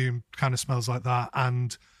perfume, kind of smells like that,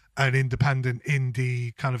 and an independent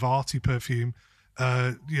indie kind of arty perfume.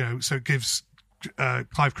 So it gives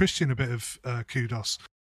Clive Christian a bit of kudos.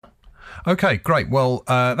 Okay, great. Well,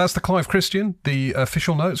 that's the Clive Christian. The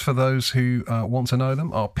official notes, for those who want to know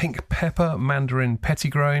them, are pink pepper, mandarin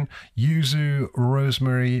petitgrain, yuzu,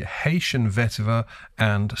 rosemary, Haitian vetiver,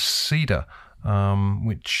 and cedar,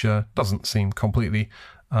 which doesn't seem completely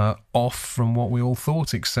off from what we all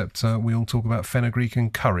thought, except we all talk about fenugreek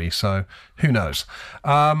and curry, so who knows.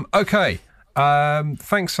 Okay.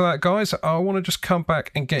 Thanks for that, guys. I want to just come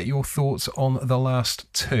back and get your thoughts on the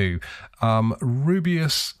last two.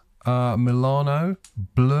 Rubeus Milano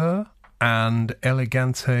Bleu and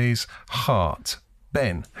Elegante's Heart.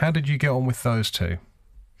 Ben, how did you get on with those two?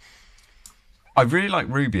 I really like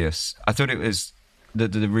Rubeus. I thought it was the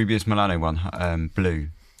Rubeus Milano one, Blue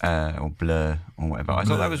or Blur or whatever. I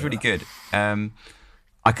thought that was really good.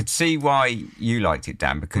 I could see why you liked it,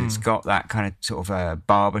 Dan, because it's got that kind of sort of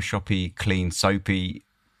barbershoppy, clean, soapy,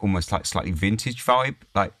 almost like slightly vintage vibe,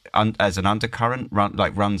 like as an undercurrent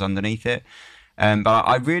runs underneath it. But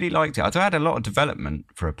I really liked it. I thought it had a lot of development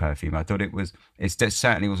for a perfume. I thought it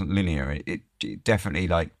certainly wasn't linear. It definitely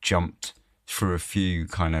like jumped through a few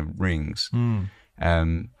kind of rings.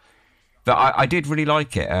 But I did really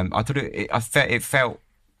like it. I thought it felt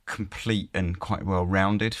complete and quite well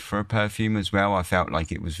rounded for a perfume as well. I felt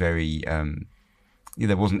like it was very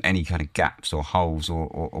there wasn't any kind of gaps or holes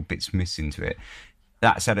or bits missing to it.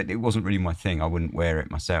 That said, it wasn't really my thing. I wouldn't wear it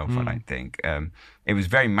myself, I don't think. It was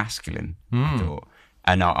very masculine, I thought.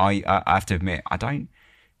 And I have to admit, I don't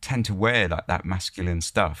tend to wear like that masculine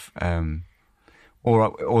stuff.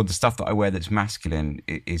 Or the stuff that I wear that's masculine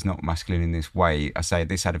is not masculine in this way. I say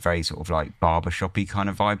this had a very sort of like barbershoppy kind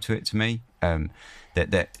of vibe to it to me.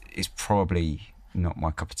 That is probably not my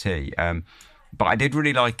cup of tea. But I did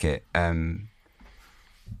really like it.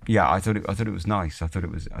 yeah, I thought it was nice. I thought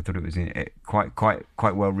it was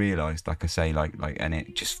quite well realised. Like I say, and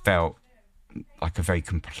it just felt like a very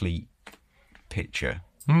complete picture.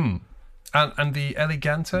 And the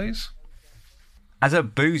Elegantes? As a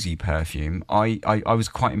boozy perfume, I was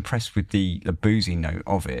quite impressed with the boozy note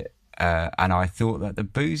of it, and I thought that the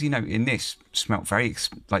boozy note in this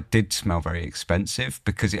did smell very expensive,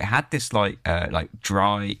 because it had this like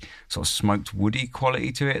dry sort of smoked woody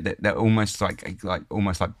quality to it that almost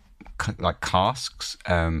like casks.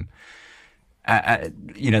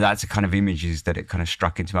 That's the kind of images that it kind of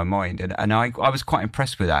struck into my mind, and I was quite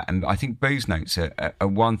impressed with that. And I think booze notes are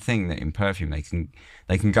one thing that in perfume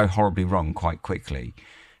they can go horribly wrong quite quickly,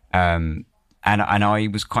 and I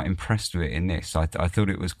was quite impressed with it in this. I thought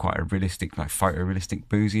it was quite a realistic, like photorealistic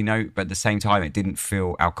boozy note, but at the same time it didn't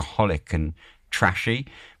feel alcoholic and trashy,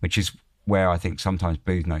 which is where I think sometimes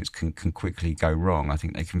booze notes can quickly go wrong. I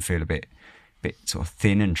think they can feel a bit sort of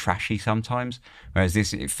thin and trashy sometimes, whereas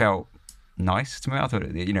this, it felt nice to me. I thought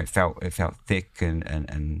it felt thick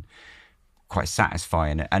and quite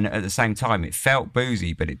satisfying, and at the same time it felt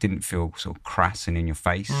boozy, but it didn't feel sort of crass and in your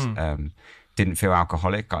face. Didn't feel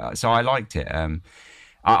alcoholic, so I liked it.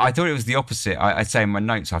 I thought it was the opposite. I'd say in my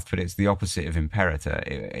notes I've put it's the opposite of Imperator.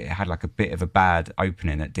 It had like a bit of a bad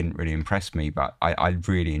opening that didn't really impress me, but I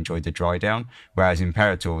really enjoyed the dry down, whereas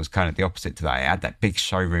Imperator was kind of the opposite to that. It had that big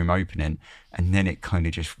showroom opening, and then it kind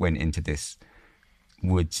of just went into this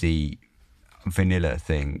woodsy vanilla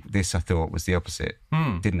thing. This I thought was the opposite.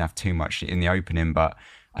 Didn't have too much in the opening, but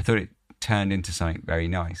I thought it turned into something very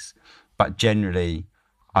nice. But generally,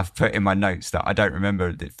 I've put in my notes that I don't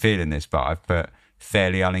remember feeling this, but I've put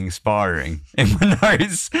fairly uninspiring in my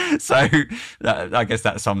notes. So I guess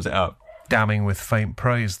that sums it up. Damning with faint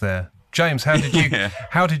praise there. James, how did you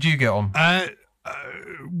how did you get on?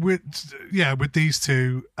 With these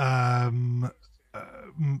two,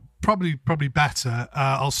 probably better.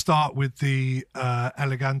 I'll start with the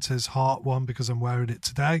Elegantes Heart one because I'm wearing it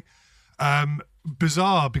today.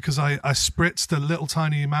 Bizarre, because I spritzed a little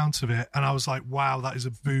tiny amount of it and I was like, wow, that is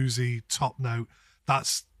a boozy top note.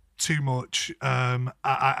 That's too much.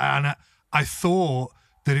 I thought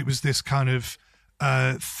that it was this kind of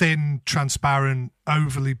thin, transparent,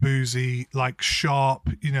 overly boozy, like sharp,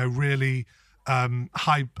 really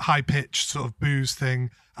high pitched sort of booze thing,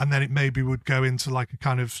 and then it maybe would go into like a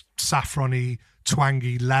kind of saffrony,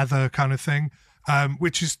 twangy leather kind of thing,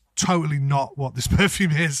 which is totally not what this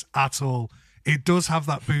perfume is at all. It does have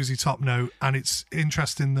that boozy top note, and it's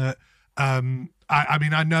interesting that I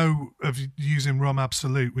know of using Rum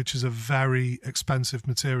Absolute, which is a very expensive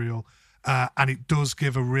material, and it does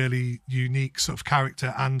give a really unique sort of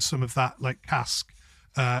character and some of that like cask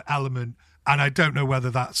element. And I don't know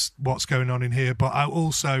whether that's what's going on in here, but I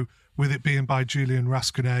also, with it being by Julian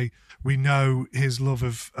Rasconnay, we know his love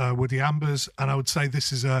of woody ambers, and I would say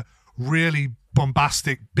this is a really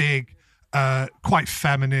bombastic, big, quite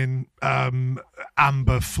feminine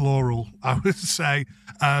amber floral, I would say.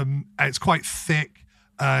 It's quite thick.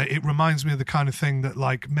 It reminds me of the kind of thing that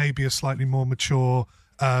like maybe a slightly more mature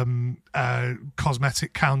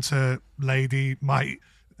cosmetic counter lady might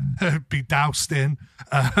be doused in.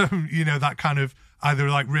 That kind of either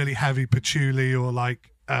like really heavy patchouli or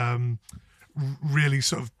like really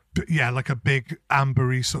sort of like a big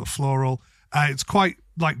ambery sort of floral. It's quite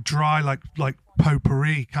like dry, like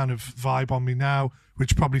potpourri kind of vibe on me now,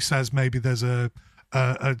 which probably says maybe there's a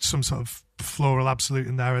some sort of floral absolute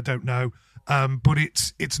in there. I don't know, but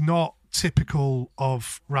it's not typical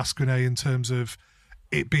of Rasconnay in terms of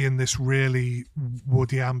it being this really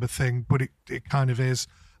woody amber thing, but it kind of is.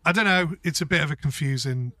 I don't know. It's a bit of a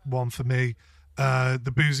confusing one for me.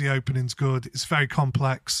 The boozy opening's good. It's very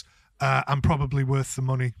complex and probably worth the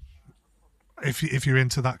money if you're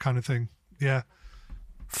into that kind of thing. Yeah.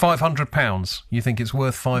 £500. You think it's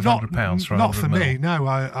worth £500? Not for me. No,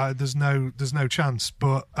 I there's no chance.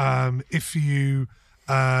 But if you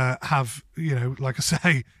have, like I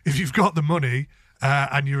say, if you've got the money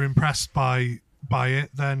and you're impressed by it,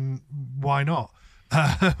 then why not?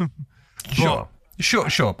 Sure.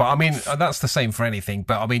 But I mean, that's the same for anything.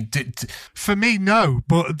 But I mean, for me, no.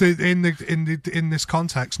 But in this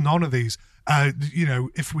context, none of these.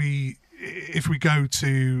 If we go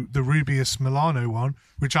to the Rubeus Milano one,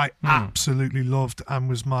 which I absolutely loved and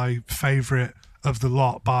was my favourite of the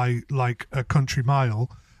lot by like a country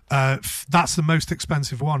mile, that's the most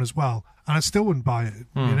expensive one as well, and I still wouldn't buy it.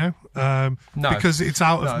 Because it's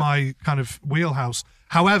out of my kind of wheelhouse.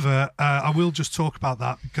 However, I will just talk about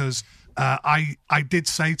that because I did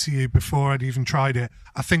say to you before I'd even tried it,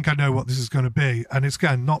 I think I know what this is going to be, and it's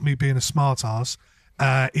again not me being a smart ass.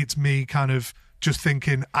 It's me kind of just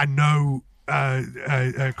thinking I know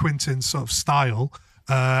Quentin's sort of style,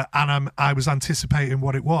 and I was anticipating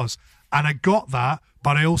what it was, and I got that,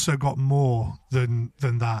 but I also got more than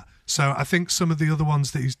that. So I think some of the other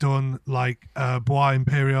ones that he's done, like Bois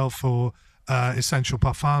Imperial for Essential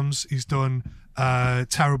Parfums, he's done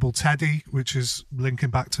Terrible Teddy, which is linking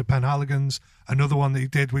back to Penhaligon's, another one that he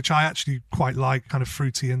did, which I actually quite like, kind of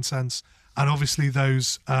fruity incense, and obviously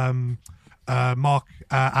those Marc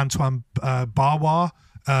Antoine Barrois,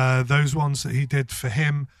 those ones that he did for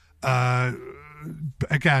him.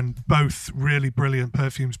 Again, both really brilliant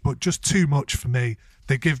perfumes, but just too much for me.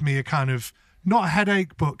 They give me a kind of, not a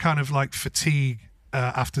headache, but kind of like fatigue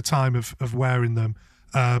after time of wearing them,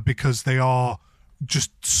 because they are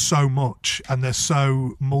just so much and they're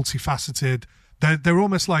so multifaceted. They're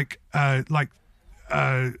almost like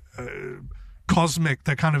cosmic.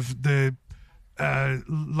 They're kind of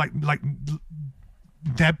like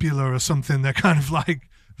nebula or something. They're kind of like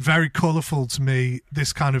very colourful to me.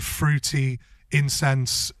 This kind of fruity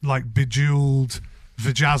incense, like bejeweled,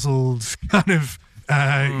 vajazzled kind of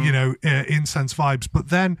incense vibes. But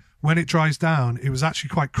then when it dries down, it was actually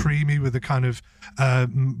quite creamy with a kind of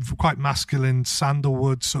quite masculine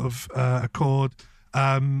sandalwood sort of accord,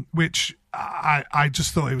 which I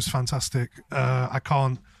just thought it was fantastic. I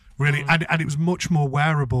can't really, and it was much more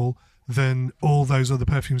wearable than all those other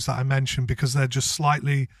perfumes that I mentioned, because they're just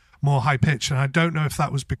slightly more high pitched. And I don't know if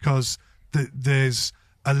that was because there's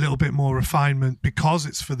a little bit more refinement because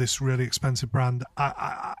it's for this really expensive brand.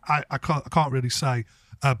 I can't really say,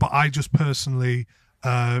 but I just personally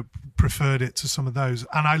preferred it to some of those,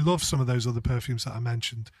 and I love some of those other perfumes that I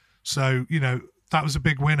mentioned. So that was a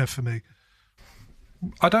big winner for me.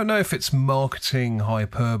 I don't know if it's marketing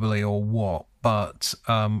hyperbole or what, but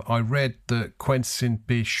I read that Quentin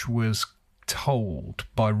Bisch was told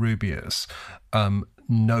by Rubeus,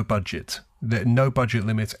 no budget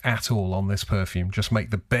limit at all on this perfume. Just make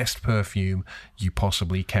the best perfume you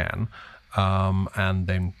possibly can, and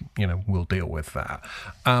then we'll deal with that.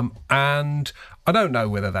 And I don't know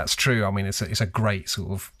whether that's true. I mean, it's a great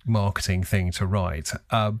sort of marketing thing to write,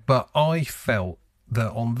 but I felt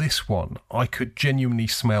that on this one I could genuinely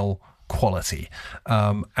smell quality,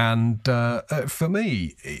 and for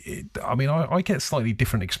me, I get slightly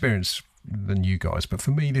different experience than you guys, but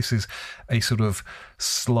for me this is a sort of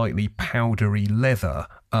slightly powdery leather,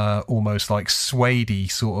 almost like suede-y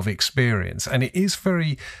sort of experience, and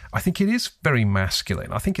I think it is very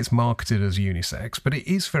masculine. I think it's marketed as unisex, but it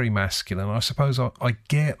is very masculine. I suppose I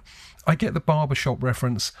get the barbershop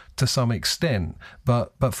reference to some extent,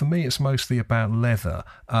 but for me it's mostly about leather,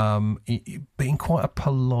 being quite a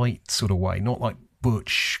polite sort of way, not like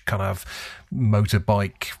butch kind of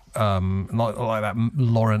motorbike, like that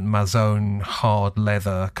Laurent Mazone hard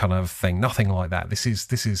leather kind of thing. Nothing like that. This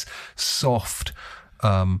is soft,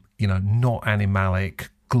 not animalic,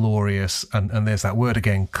 glorious, and there's that word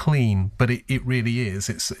again, clean. But it really is.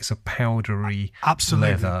 It's a powdery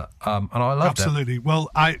leather, and I love it. Absolutely.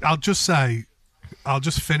 Well, I'll just say, I'll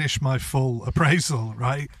just finish my full appraisal,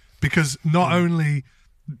 right? Because not only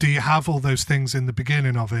do you have all those things in the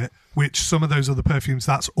beginning of it, which some of those other perfumes,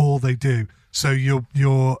 that's all they do. So your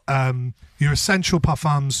Essential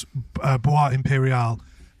Parfums Bois Imperial,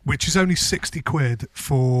 which is only 60 quid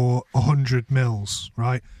for 100 mils,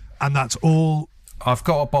 right? And that's all. I've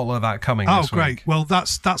got a bottle of that coming. Oh, this great! week. Well,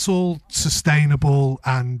 that's all sustainable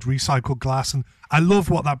and recycled glass, and I love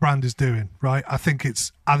what that brand is doing. Right? I think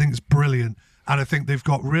it's brilliant, and I think they've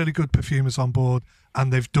got really good perfumers on board,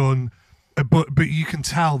 and they've done. But you can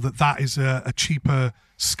tell that is a cheaper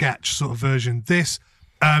sketch sort of version. This,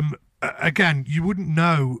 again, you wouldn't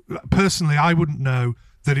know. Personally, I wouldn't know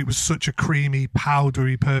that it was such a creamy,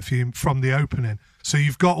 powdery perfume from the opening. So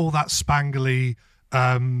you've got all that spangly,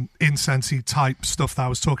 incensey type stuff that I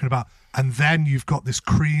was talking about, and then you've got this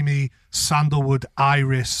creamy sandalwood,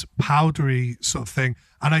 iris, powdery sort of thing.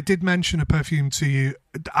 And I did mention a perfume to you.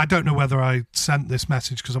 I don't know whether I sent this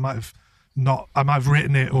message because I might have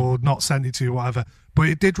written it or not sent it to you, whatever. But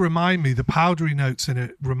it did remind me, the powdery notes in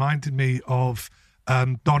it reminded me of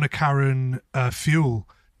Donna Karan Fuel.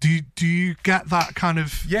 Do you get that kind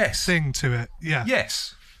of thing to it? Yeah.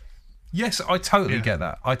 Yes, I totally get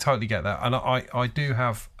that. And I do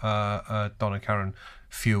have Donna Karan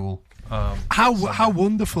Fuel. How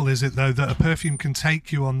wonderful is it though that a perfume can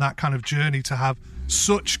take you on that kind of journey to have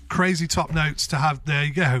such crazy top notes to have? There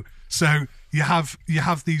you go. So you have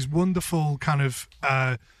these wonderful kind of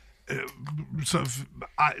sort of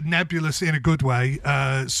nebulous in a good way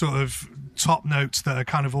sort of top notes that are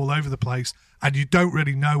kind of all over the place, and you don't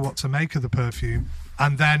really know what to make of the perfume.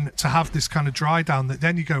 And then to have this kind of dry down that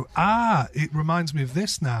then you go, it reminds me of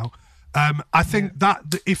this now. I think that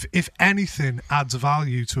if anything adds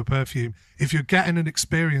value to a perfume, if you're getting an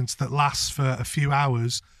experience that lasts for a few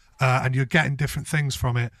hours and you're getting different things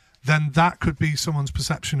from it, then that could be someone's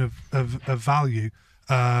perception of value.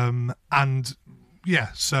 And yeah,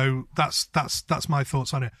 so that's my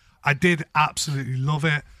thoughts on it. I did absolutely love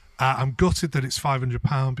it. I'm gutted that it's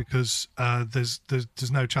 £500 because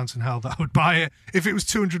there's no chance in hell that I would buy it. If it was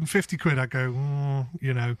 250 quid, I'd go,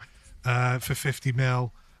 for 50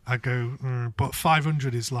 mil, I'd go, but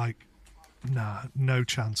 500 is like, nah, no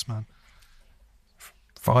chance, man.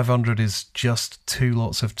 500 is just 2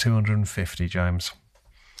 lots of 250, James.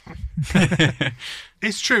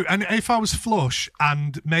 It's true. And if I was flush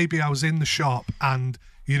and maybe I was in the shop and,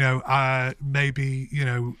 maybe,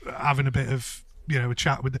 having a bit of, a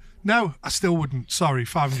chat with no, I still wouldn't. Sorry,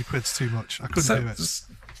 500 quid's too much. I couldn't do it.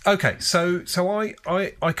 Okay, so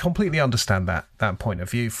I completely understand that point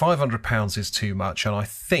of view. £500 is too much, and I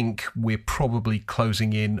think we're probably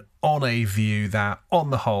closing in on a view that, on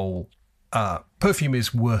the whole, perfume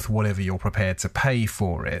is worth whatever you're prepared to pay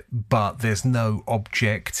for it, but there's no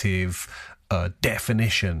objective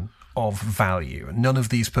definition of value. None of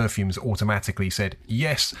these perfumes automatically said,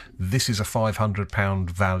 yes, this is a £500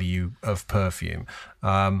 value of perfume.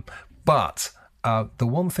 But the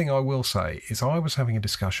one thing I will say is I was having a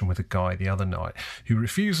discussion with a guy the other night who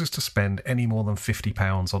refuses to spend any more than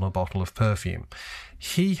 £50 on a bottle of perfume.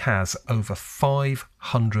 He has over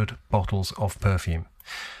 500 bottles of perfume.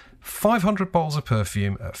 500 bottles of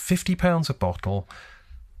perfume at £50 a bottle.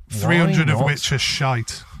 300 of which are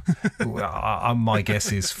shite. My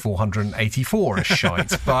guess is 484 are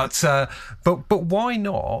shite. But why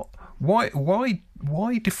not?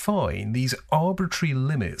 Why define these arbitrary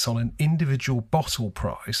limits on an individual bottle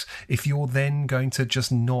price if you're then going to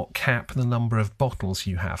just not cap the number of bottles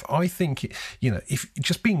you have? I think, if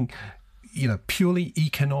just being, purely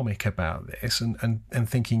economic about this and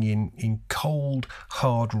thinking in cold,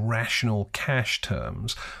 hard, rational cash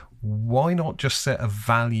terms, why not just set a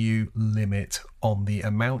value limit on the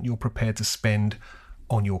amount you're prepared to spend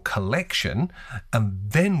on your collection and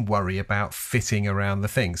then worry about fitting around the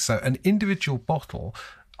things? So an individual bottle,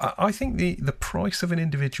 I think the price of an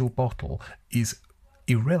individual bottle is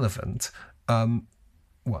irrelevant.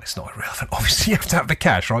 Well, it's not irrelevant. Obviously, you have to have the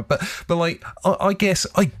cash, right? But like, I guess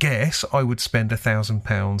I would spend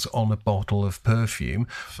 £1,000 on a bottle of perfume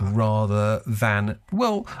rather than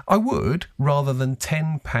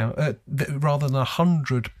 £10, rather than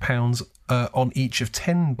 £100 on each of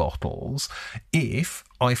 10 bottles, if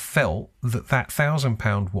I felt that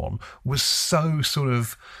 £1,000 one was so sort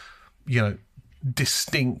of,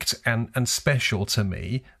 distinct and special to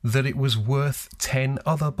me that it was worth 10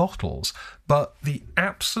 other bottles. But the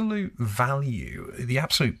absolute value, the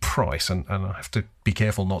absolute price, and I have to be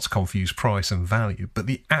careful not to confuse price and value, but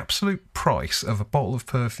the absolute price of a bottle of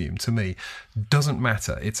perfume to me doesn't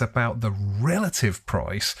matter. It's about the relative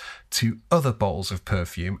price to other bottles of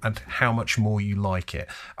perfume and how much more you like it.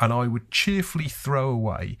 And I would cheerfully throw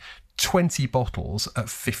away 20 bottles at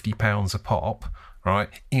 £50 a pop, right,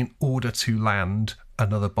 in order to land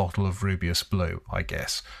another bottle of Rubeus Blue, I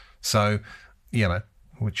guess. So,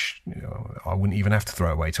 which I wouldn't even have to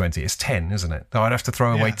throw away 20. It's 10, isn't it? I'd have to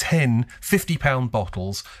throw away 10 £50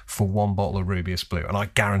 bottles for one bottle of Rubeus Blue, and I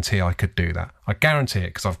guarantee I could do that. I guarantee it,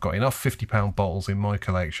 because I've got enough £50 bottles in my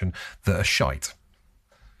collection that are shite.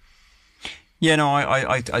 Yeah, no,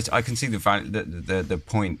 I can see the value, the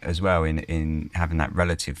point as well in having that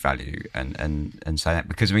relative value and say that,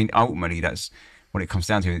 because ultimately that's what it comes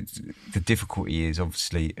down to. The difficulty is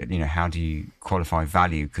obviously, how do you qualify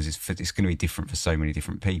value, because it's going to be different for so many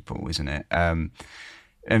different people, isn't it?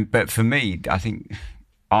 But for me, I think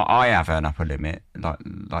I have an upper limit,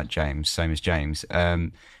 like James, same as James,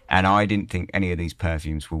 and I didn't think any of these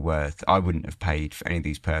perfumes were worth. I wouldn't have paid for any of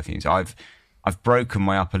these perfumes. I've broken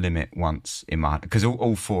my upper limit once in my, because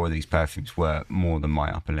all 4 of these perfumes were more than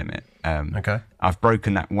my upper limit. Okay. I've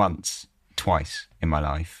broken that twice in my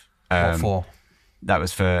life. What for? That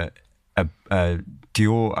was for a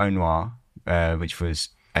Dior Au Noir, which was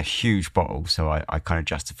a huge bottle, so I kind of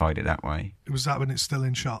justified it that way. Was that when it's still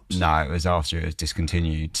in shops? No, it was after it was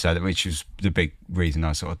discontinued, which was the big reason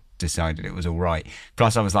I sort of decided it was all right.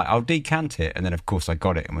 Plus, I was like, I'll decant it, and then of course I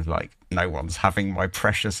got it and was like, no one's having my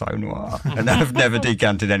precious Au Noir, and I've never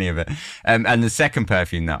decanted any of it. And the second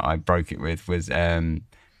perfume that I broke it with was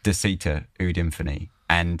Decita Oud Infinity,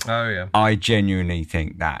 and I genuinely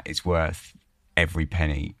think that it's worth every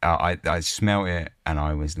penny. I smelled it and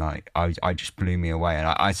I was like, I just blew me away, and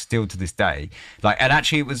I still to this day and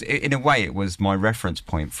actually it was, in a way, it was my reference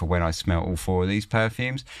point for when I smelled all 4 of these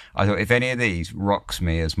perfumes. I thought, if any of these rocks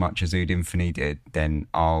me as much as Oud Infinity did, then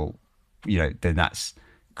I'll then that's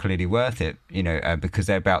clearly worth it, because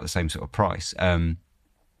they're about the same sort of price. And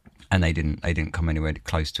they didn't come anywhere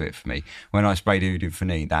close to it for me. When I sprayed Oud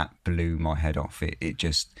Infinite, that blew my head off. It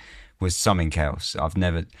just was something else.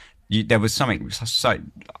 There was something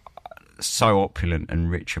so opulent and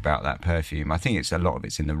rich about that perfume. I think a lot of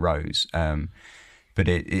it's in the rose, but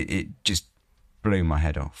it just blew my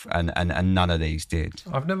head off, and none of these did.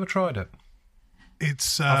 I've never tried it.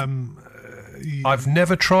 It's I've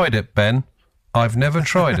never tried it, Ben. I've never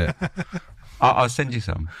tried it. I'll send you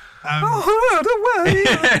some. Don't worry.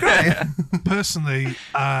 Great. Personally,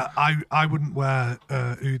 I wouldn't wear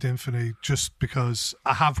Oud Infinite just because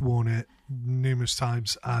I have worn it numerous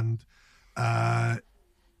times, and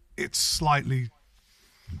it's slightly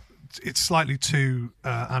too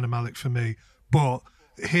animalic for me. But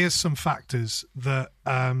here's some factors that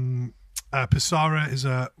Pissarra is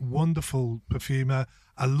a wonderful perfumer.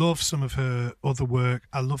 I love some of her other work.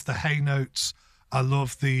 I love the hay notes. I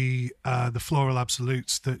love the floral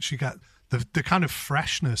absolutes that she got, the kind of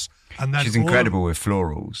freshness. And then she's incredible with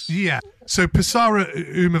florals. Yeah. So Pissarra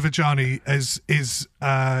Umavajani is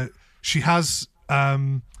she has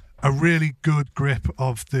a really good grip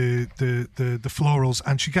of the florals,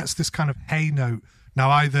 and she gets this kind of hay note. Now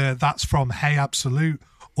either that's from Hay Absolute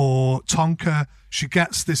or Tonka. She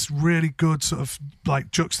gets this really good sort of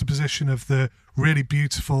like juxtaposition of the really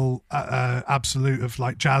beautiful Absolute of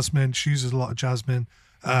like jasmine. She uses a lot of jasmine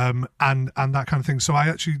and that kind of thing. So I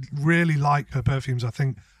actually really like her perfumes. I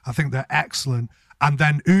think they're excellent. And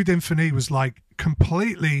then Oud Infinite was like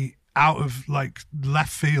completely out of like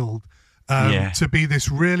left field to be this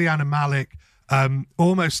really animalic,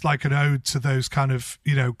 almost like an ode to those kind of,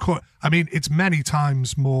 I mean, it's many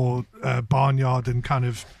times more barnyard and kind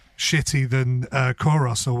of shitty than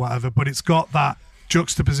Koros or whatever, but it's got that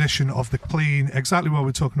juxtaposition of the clean, exactly what we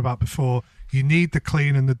were talking about before. You need the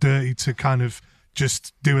clean and the dirty to kind of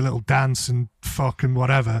just do a little dance and fuck and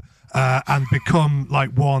whatever, and become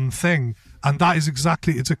like one thing. And that is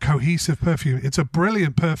exactly, it's a cohesive perfume. It's a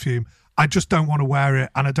brilliant perfume. I just don't want to wear it,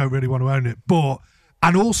 and I don't really want to own it.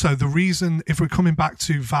 And also the reason, if we're coming back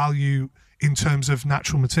to value in terms of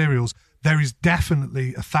natural materials, there is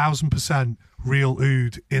definitely 1,000% real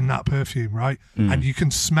oud in that perfume, right? And you can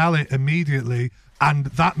smell it immediately, and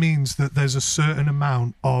that means that there's a certain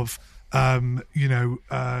amount of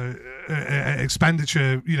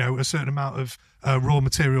expenditure, a certain amount of raw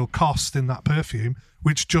material cost in that perfume,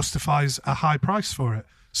 which justifies a high price for it.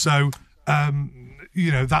 So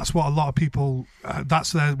that's what a lot of people,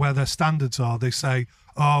 that's where their standards are. They say,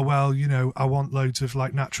 oh, well, I want loads of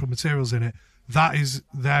like natural materials in it. That is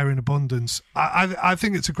there in abundance. I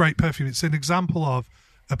think it's a great perfume. It's an example of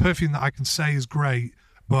a perfume that I can say is great,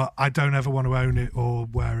 but I don't ever want to own it or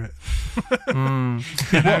wear it.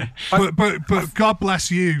 But God bless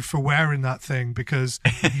you for wearing that thing, because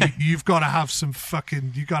you've got to have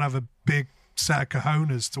you've got to have a big set of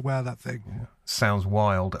cojones to wear that thing. Yeah. Sounds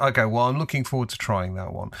wild. Okay, well, I'm looking forward to trying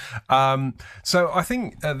that one. So I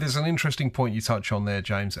think there's an interesting point you touch on there,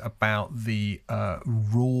 James, about the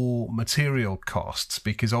raw material costs,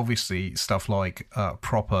 because obviously stuff like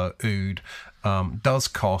proper oud does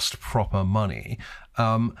cost proper money.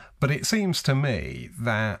 But it seems to me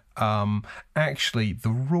that actually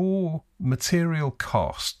the raw material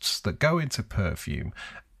costs that go into perfume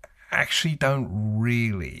actually don't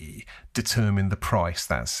really determine the price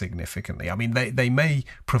that significantly. I mean, they may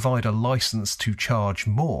provide a license to charge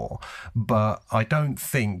more, but I don't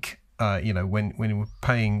think when we're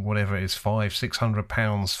paying whatever it is,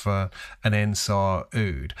 £500-600 for an Ensar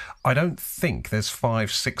oud, I don't think there's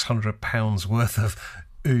 £500-600 worth of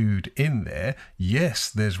oud in there.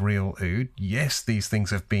 Yes, there's real oud. Yes, these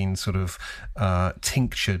things have been sort of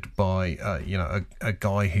tinctured by a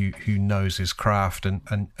guy who knows his craft,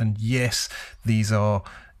 and yes, these are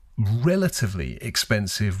relatively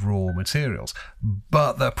expensive raw materials,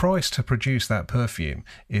 but the price to produce that perfume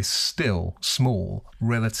is still small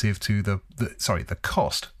relative to the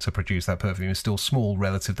cost to produce that perfume is still small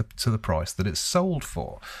relative to the price that it's sold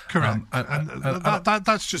for. Correct.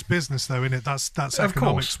 That's just business, though, isn't it? That's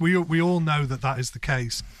economics. We all know that is the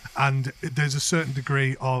case, and there's a certain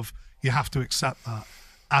degree of you have to accept that.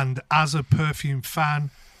 And as a perfume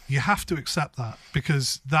fan, you have to accept that,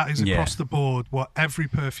 because that is across the board what every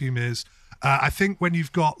perfume is. I think when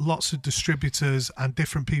you've got lots of distributors and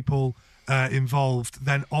different people involved,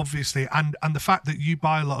 then obviously, and the fact that you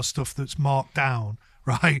buy a lot of stuff that's marked down,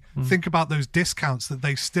 right? Think about those discounts that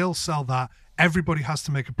they still sell that. Everybody has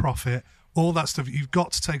to make a profit, all that stuff. You've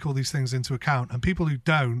got to take all these things into account. And people who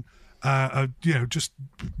don't are, just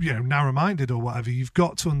narrow-minded or whatever. You've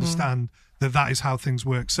got to understand that is how things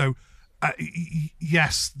work. So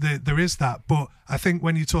yes, there is that. But I think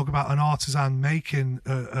when you talk about an artisan making,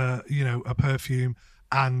 a perfume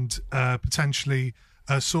and potentially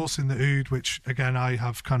sourcing the oud, which again I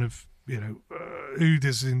have kind of, oud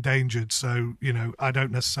is endangered, so I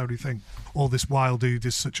don't necessarily think all this wild oud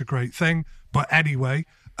is such a great thing. But anyway,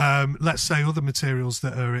 let's say other materials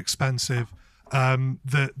that are expensive.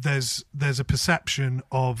 That there's a perception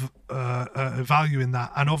of value in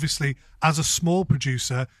that, and obviously as a small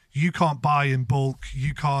producer you can't buy in bulk,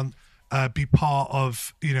 you can't be part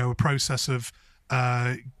of a process of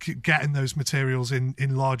getting those materials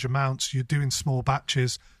in large amounts. You're doing small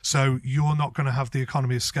batches, so you're not going to have the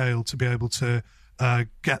economy of scale to be able to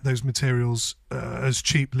get those materials as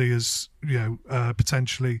cheaply as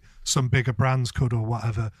potentially some bigger brands could or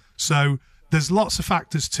whatever. So there's lots of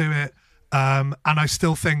factors to it. And I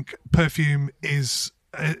still think perfume is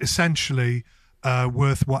essentially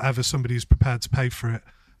worth whatever somebody is prepared to pay for it,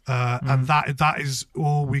 and that is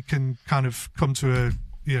all we can kind of come to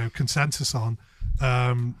a consensus on.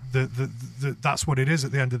 That's what it is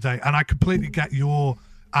at the end of the day. And I completely get your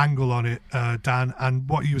angle on it, Dan, and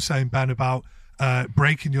what you were saying, Ben, about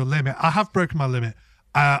breaking your limit. I have broken my limit.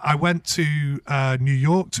 I went to New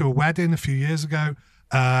York to a wedding a few years ago.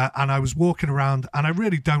 And I was walking around, and I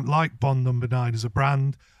really don't like Bond Number 9 as a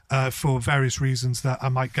brand for various reasons that I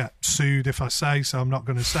might get sued if I say, so I'm not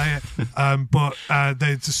going to say it. But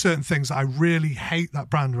there's certain things that I really hate that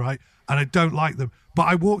brand, right? And I don't like them. But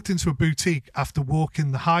I walked into a boutique after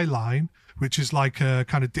walking the High Line, which is like a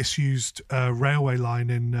kind of disused railway line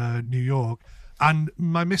in New York. And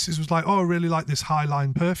my missus was like, oh, I really like this High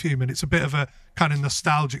Line perfume. And it's a bit of a kind of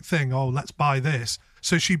nostalgic thing. Oh, let's buy this.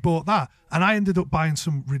 So she bought that, and I ended up buying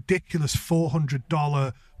some ridiculous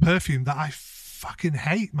 $400 perfume that I fucking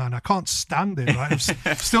hate, man. I can't stand it, right?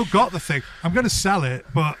 I've still got the thing. I'm going to sell it,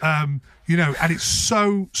 but, and it's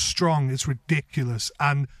so strong. It's ridiculous.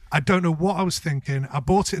 And I don't know what I was thinking. I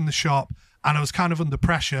bought it in the shop, and I was kind of under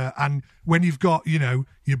pressure. And when you've got,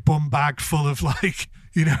 your bum bag full of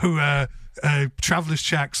traveler's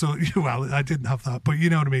checks, or, well, I didn't have that, but you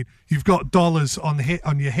know what I mean? You've got dollars on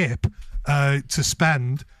your hip to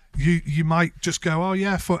spend, you might just go, oh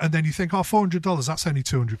yeah, and then you think, oh, $400, that's only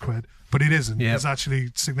 200 quid, but it isn't. Yep. It's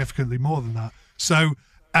actually significantly more than that. So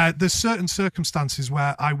there's certain circumstances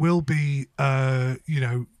where I will be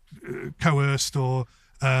coerced, or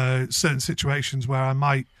certain situations where I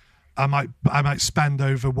might spend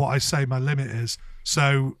over what I say my limit is.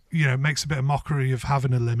 So it makes a bit of mockery of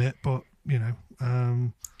having a limit, but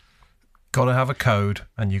got to have a code,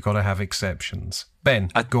 and you've got to have exceptions.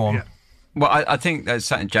 Ben, go on. Yeah. Well, I think there's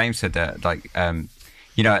something James said there, like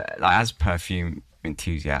as perfume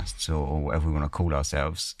enthusiasts, or whatever we want to call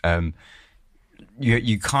ourselves,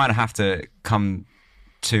 you kind of have to come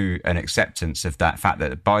to an acceptance of that fact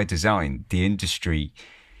that by design, the industry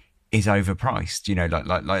is overpriced.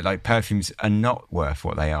 Like perfumes are not worth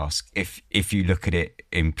what they ask if you look at it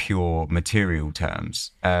in pure material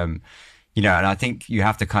terms. And I think you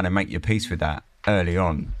have to kind of make your peace with that early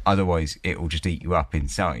on, otherwise it will just eat you up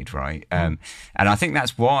inside, right? And I think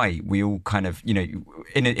that's why we all kind of,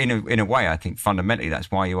 in a way, I think fundamentally that's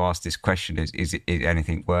why you ask this question: is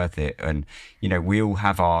anything worth it? And we all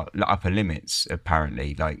have our upper limits,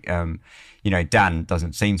 apparently. Like Dan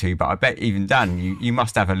doesn't seem to, but I bet even Dan, you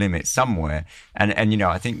must have a limit somewhere. And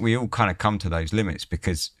I think we all kind of come to those limits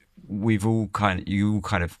because you all kind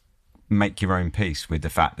of make your own peace with the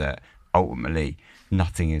fact that ultimately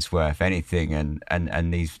nothing is worth anything,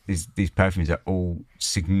 and these perfumes are all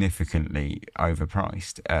significantly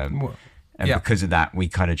overpriced, because of that we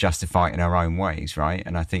kind of justify it in our own ways, right?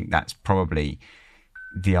 And I think that's probably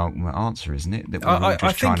the ultimate answer, isn't it? That we're all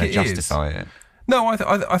just trying to justify it. No,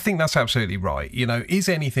 I think that's absolutely right. Is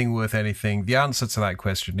anything worth anything? The answer to that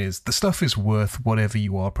question is the stuff is worth whatever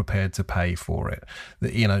you are prepared to pay for it.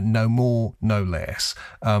 No more, no less.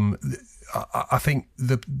 I think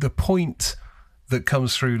the point that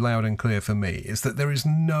comes through loud and clear for me is that there is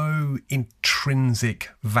no intrinsic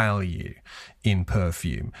value in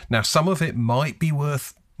perfume. Now, some of it might be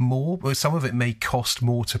worth more, but some of it may cost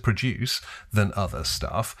more to produce than other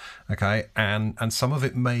stuff, okay? And some of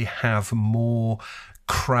it may have more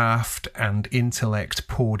craft and intellect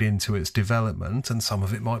poured into its development, and some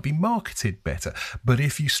of it might be marketed better. But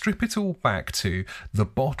if you strip it all back to the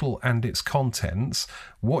bottle and its contents,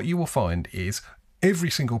 what you will find is every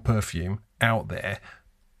single perfume out there,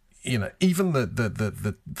 even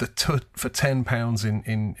the tut for £10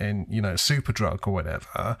 in Superdrug or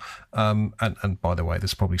whatever, and by the way,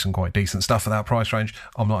 there's probably some quite decent stuff for that price range.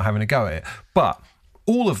 I'm not having a go at it, but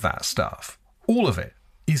all of that stuff, all of it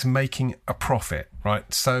is making a profit,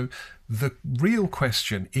 right? So the real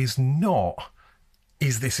question is not,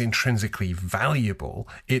 is this intrinsically valuable?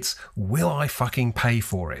 It's, will I fucking pay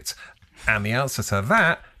for it? And the answer to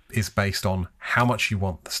that is based on how much you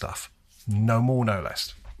want the stuff. No more, no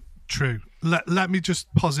less. True. Let me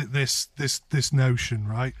just posit this notion,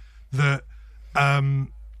 right? That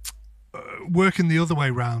working the other way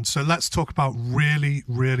round. So let's talk about really,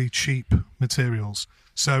 really cheap materials.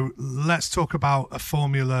 So let's talk about a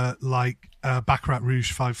formula like Baccarat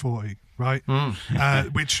Rouge 540, right?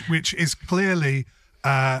 Which is clearly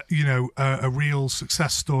a real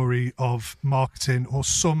success story of marketing, or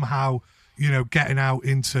somehow getting out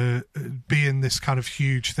into being this kind of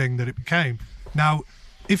huge thing that it became. Now,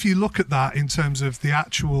 if you look at that in terms of the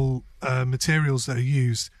actual materials that are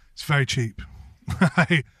used, it's very cheap.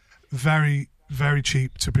 Very, very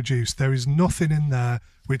cheap to produce. There is nothing in there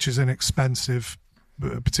which is a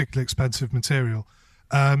particularly expensive material.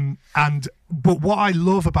 But what I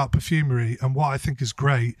love about perfumery, and what I think is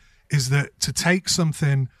great, is that to take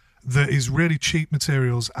something that is really cheap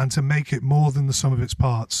materials and to make it more than the sum of its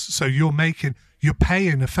parts. So you're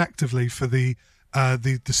paying effectively for the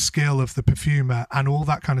skill of the perfumer and all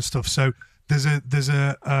that kind of stuff. So there's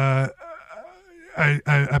a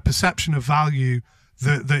perception of value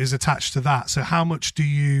that is attached to that. So how much do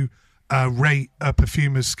you rate a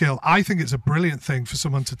perfumer's skill? I think it's a brilliant thing for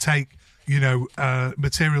someone to take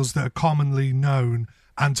materials that are commonly known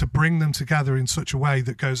and to bring them together in such a way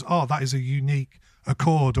that goes, oh, that is a unique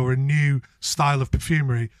accord or a new style of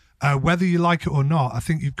perfumery. Whether you like it or not, I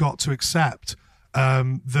think you've got to accept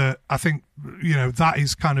that. I think that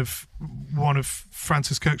is kind of one of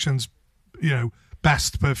Francis Kurkdjian's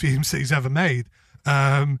best perfumes that he's ever made.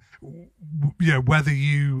 Whether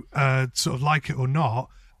you sort of like it or not,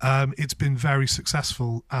 it's been very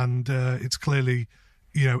successful, and it's clearly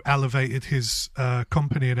elevated his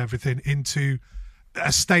company and everything into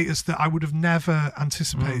a status that I would have never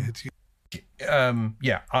anticipated. Look, I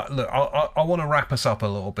want to wrap us up a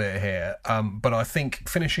little bit here, but I think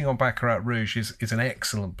finishing on Baccarat Rouge is an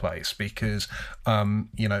excellent place because,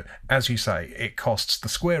 as you say, it costs the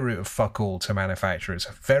square root of fuck all to manufacture. It's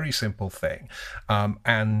a very simple thing,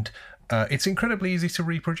 and it's incredibly easy to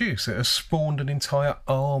reproduce. It has spawned an entire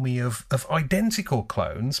army of identical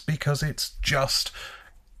clones because it's just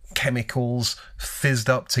chemicals fizzed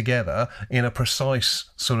up together in a precise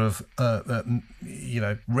sort of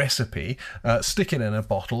recipe, stick it in a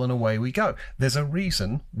bottle, and away we go. There's a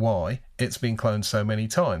reason why it's been cloned so many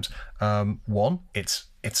times. One, it's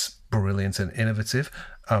brilliant and innovative.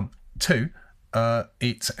 Two,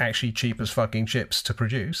 it's actually cheap as fucking chips to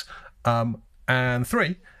produce. And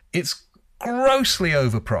three, it's grossly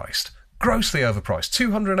overpriced.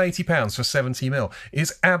 £280 for 70ml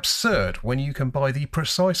is absurd when you can buy the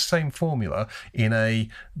precise same formula in a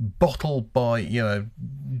bottle by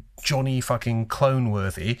Johnny fucking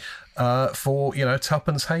Cloneworthy for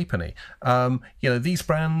tuppence halfpenny. These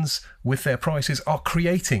brands with their prices are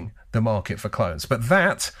creating the market for clones, but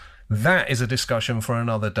that is a discussion for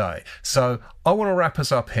another day. So I want to wrap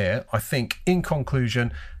us up here. I think in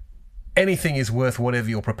conclusion, anything is worth whatever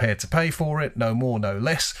you're prepared to pay for it, no more, no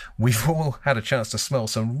less. We've all had a chance to smell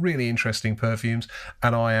some really interesting perfumes,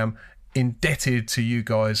 and I am indebted to you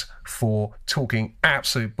guys for talking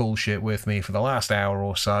absolute bullshit with me for the last hour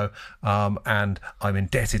or so, and I'm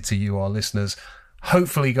indebted to you, our listeners.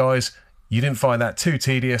 Hopefully, guys, you didn't find that too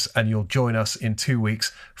tedious, and you'll join us in 2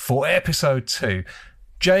 weeks for episode 2.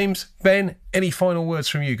 James, Ben, any final words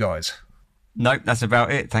from you guys? Nope, that's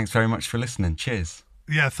about it. Thanks very much for listening. Cheers.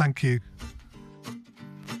 Yeah, thank you.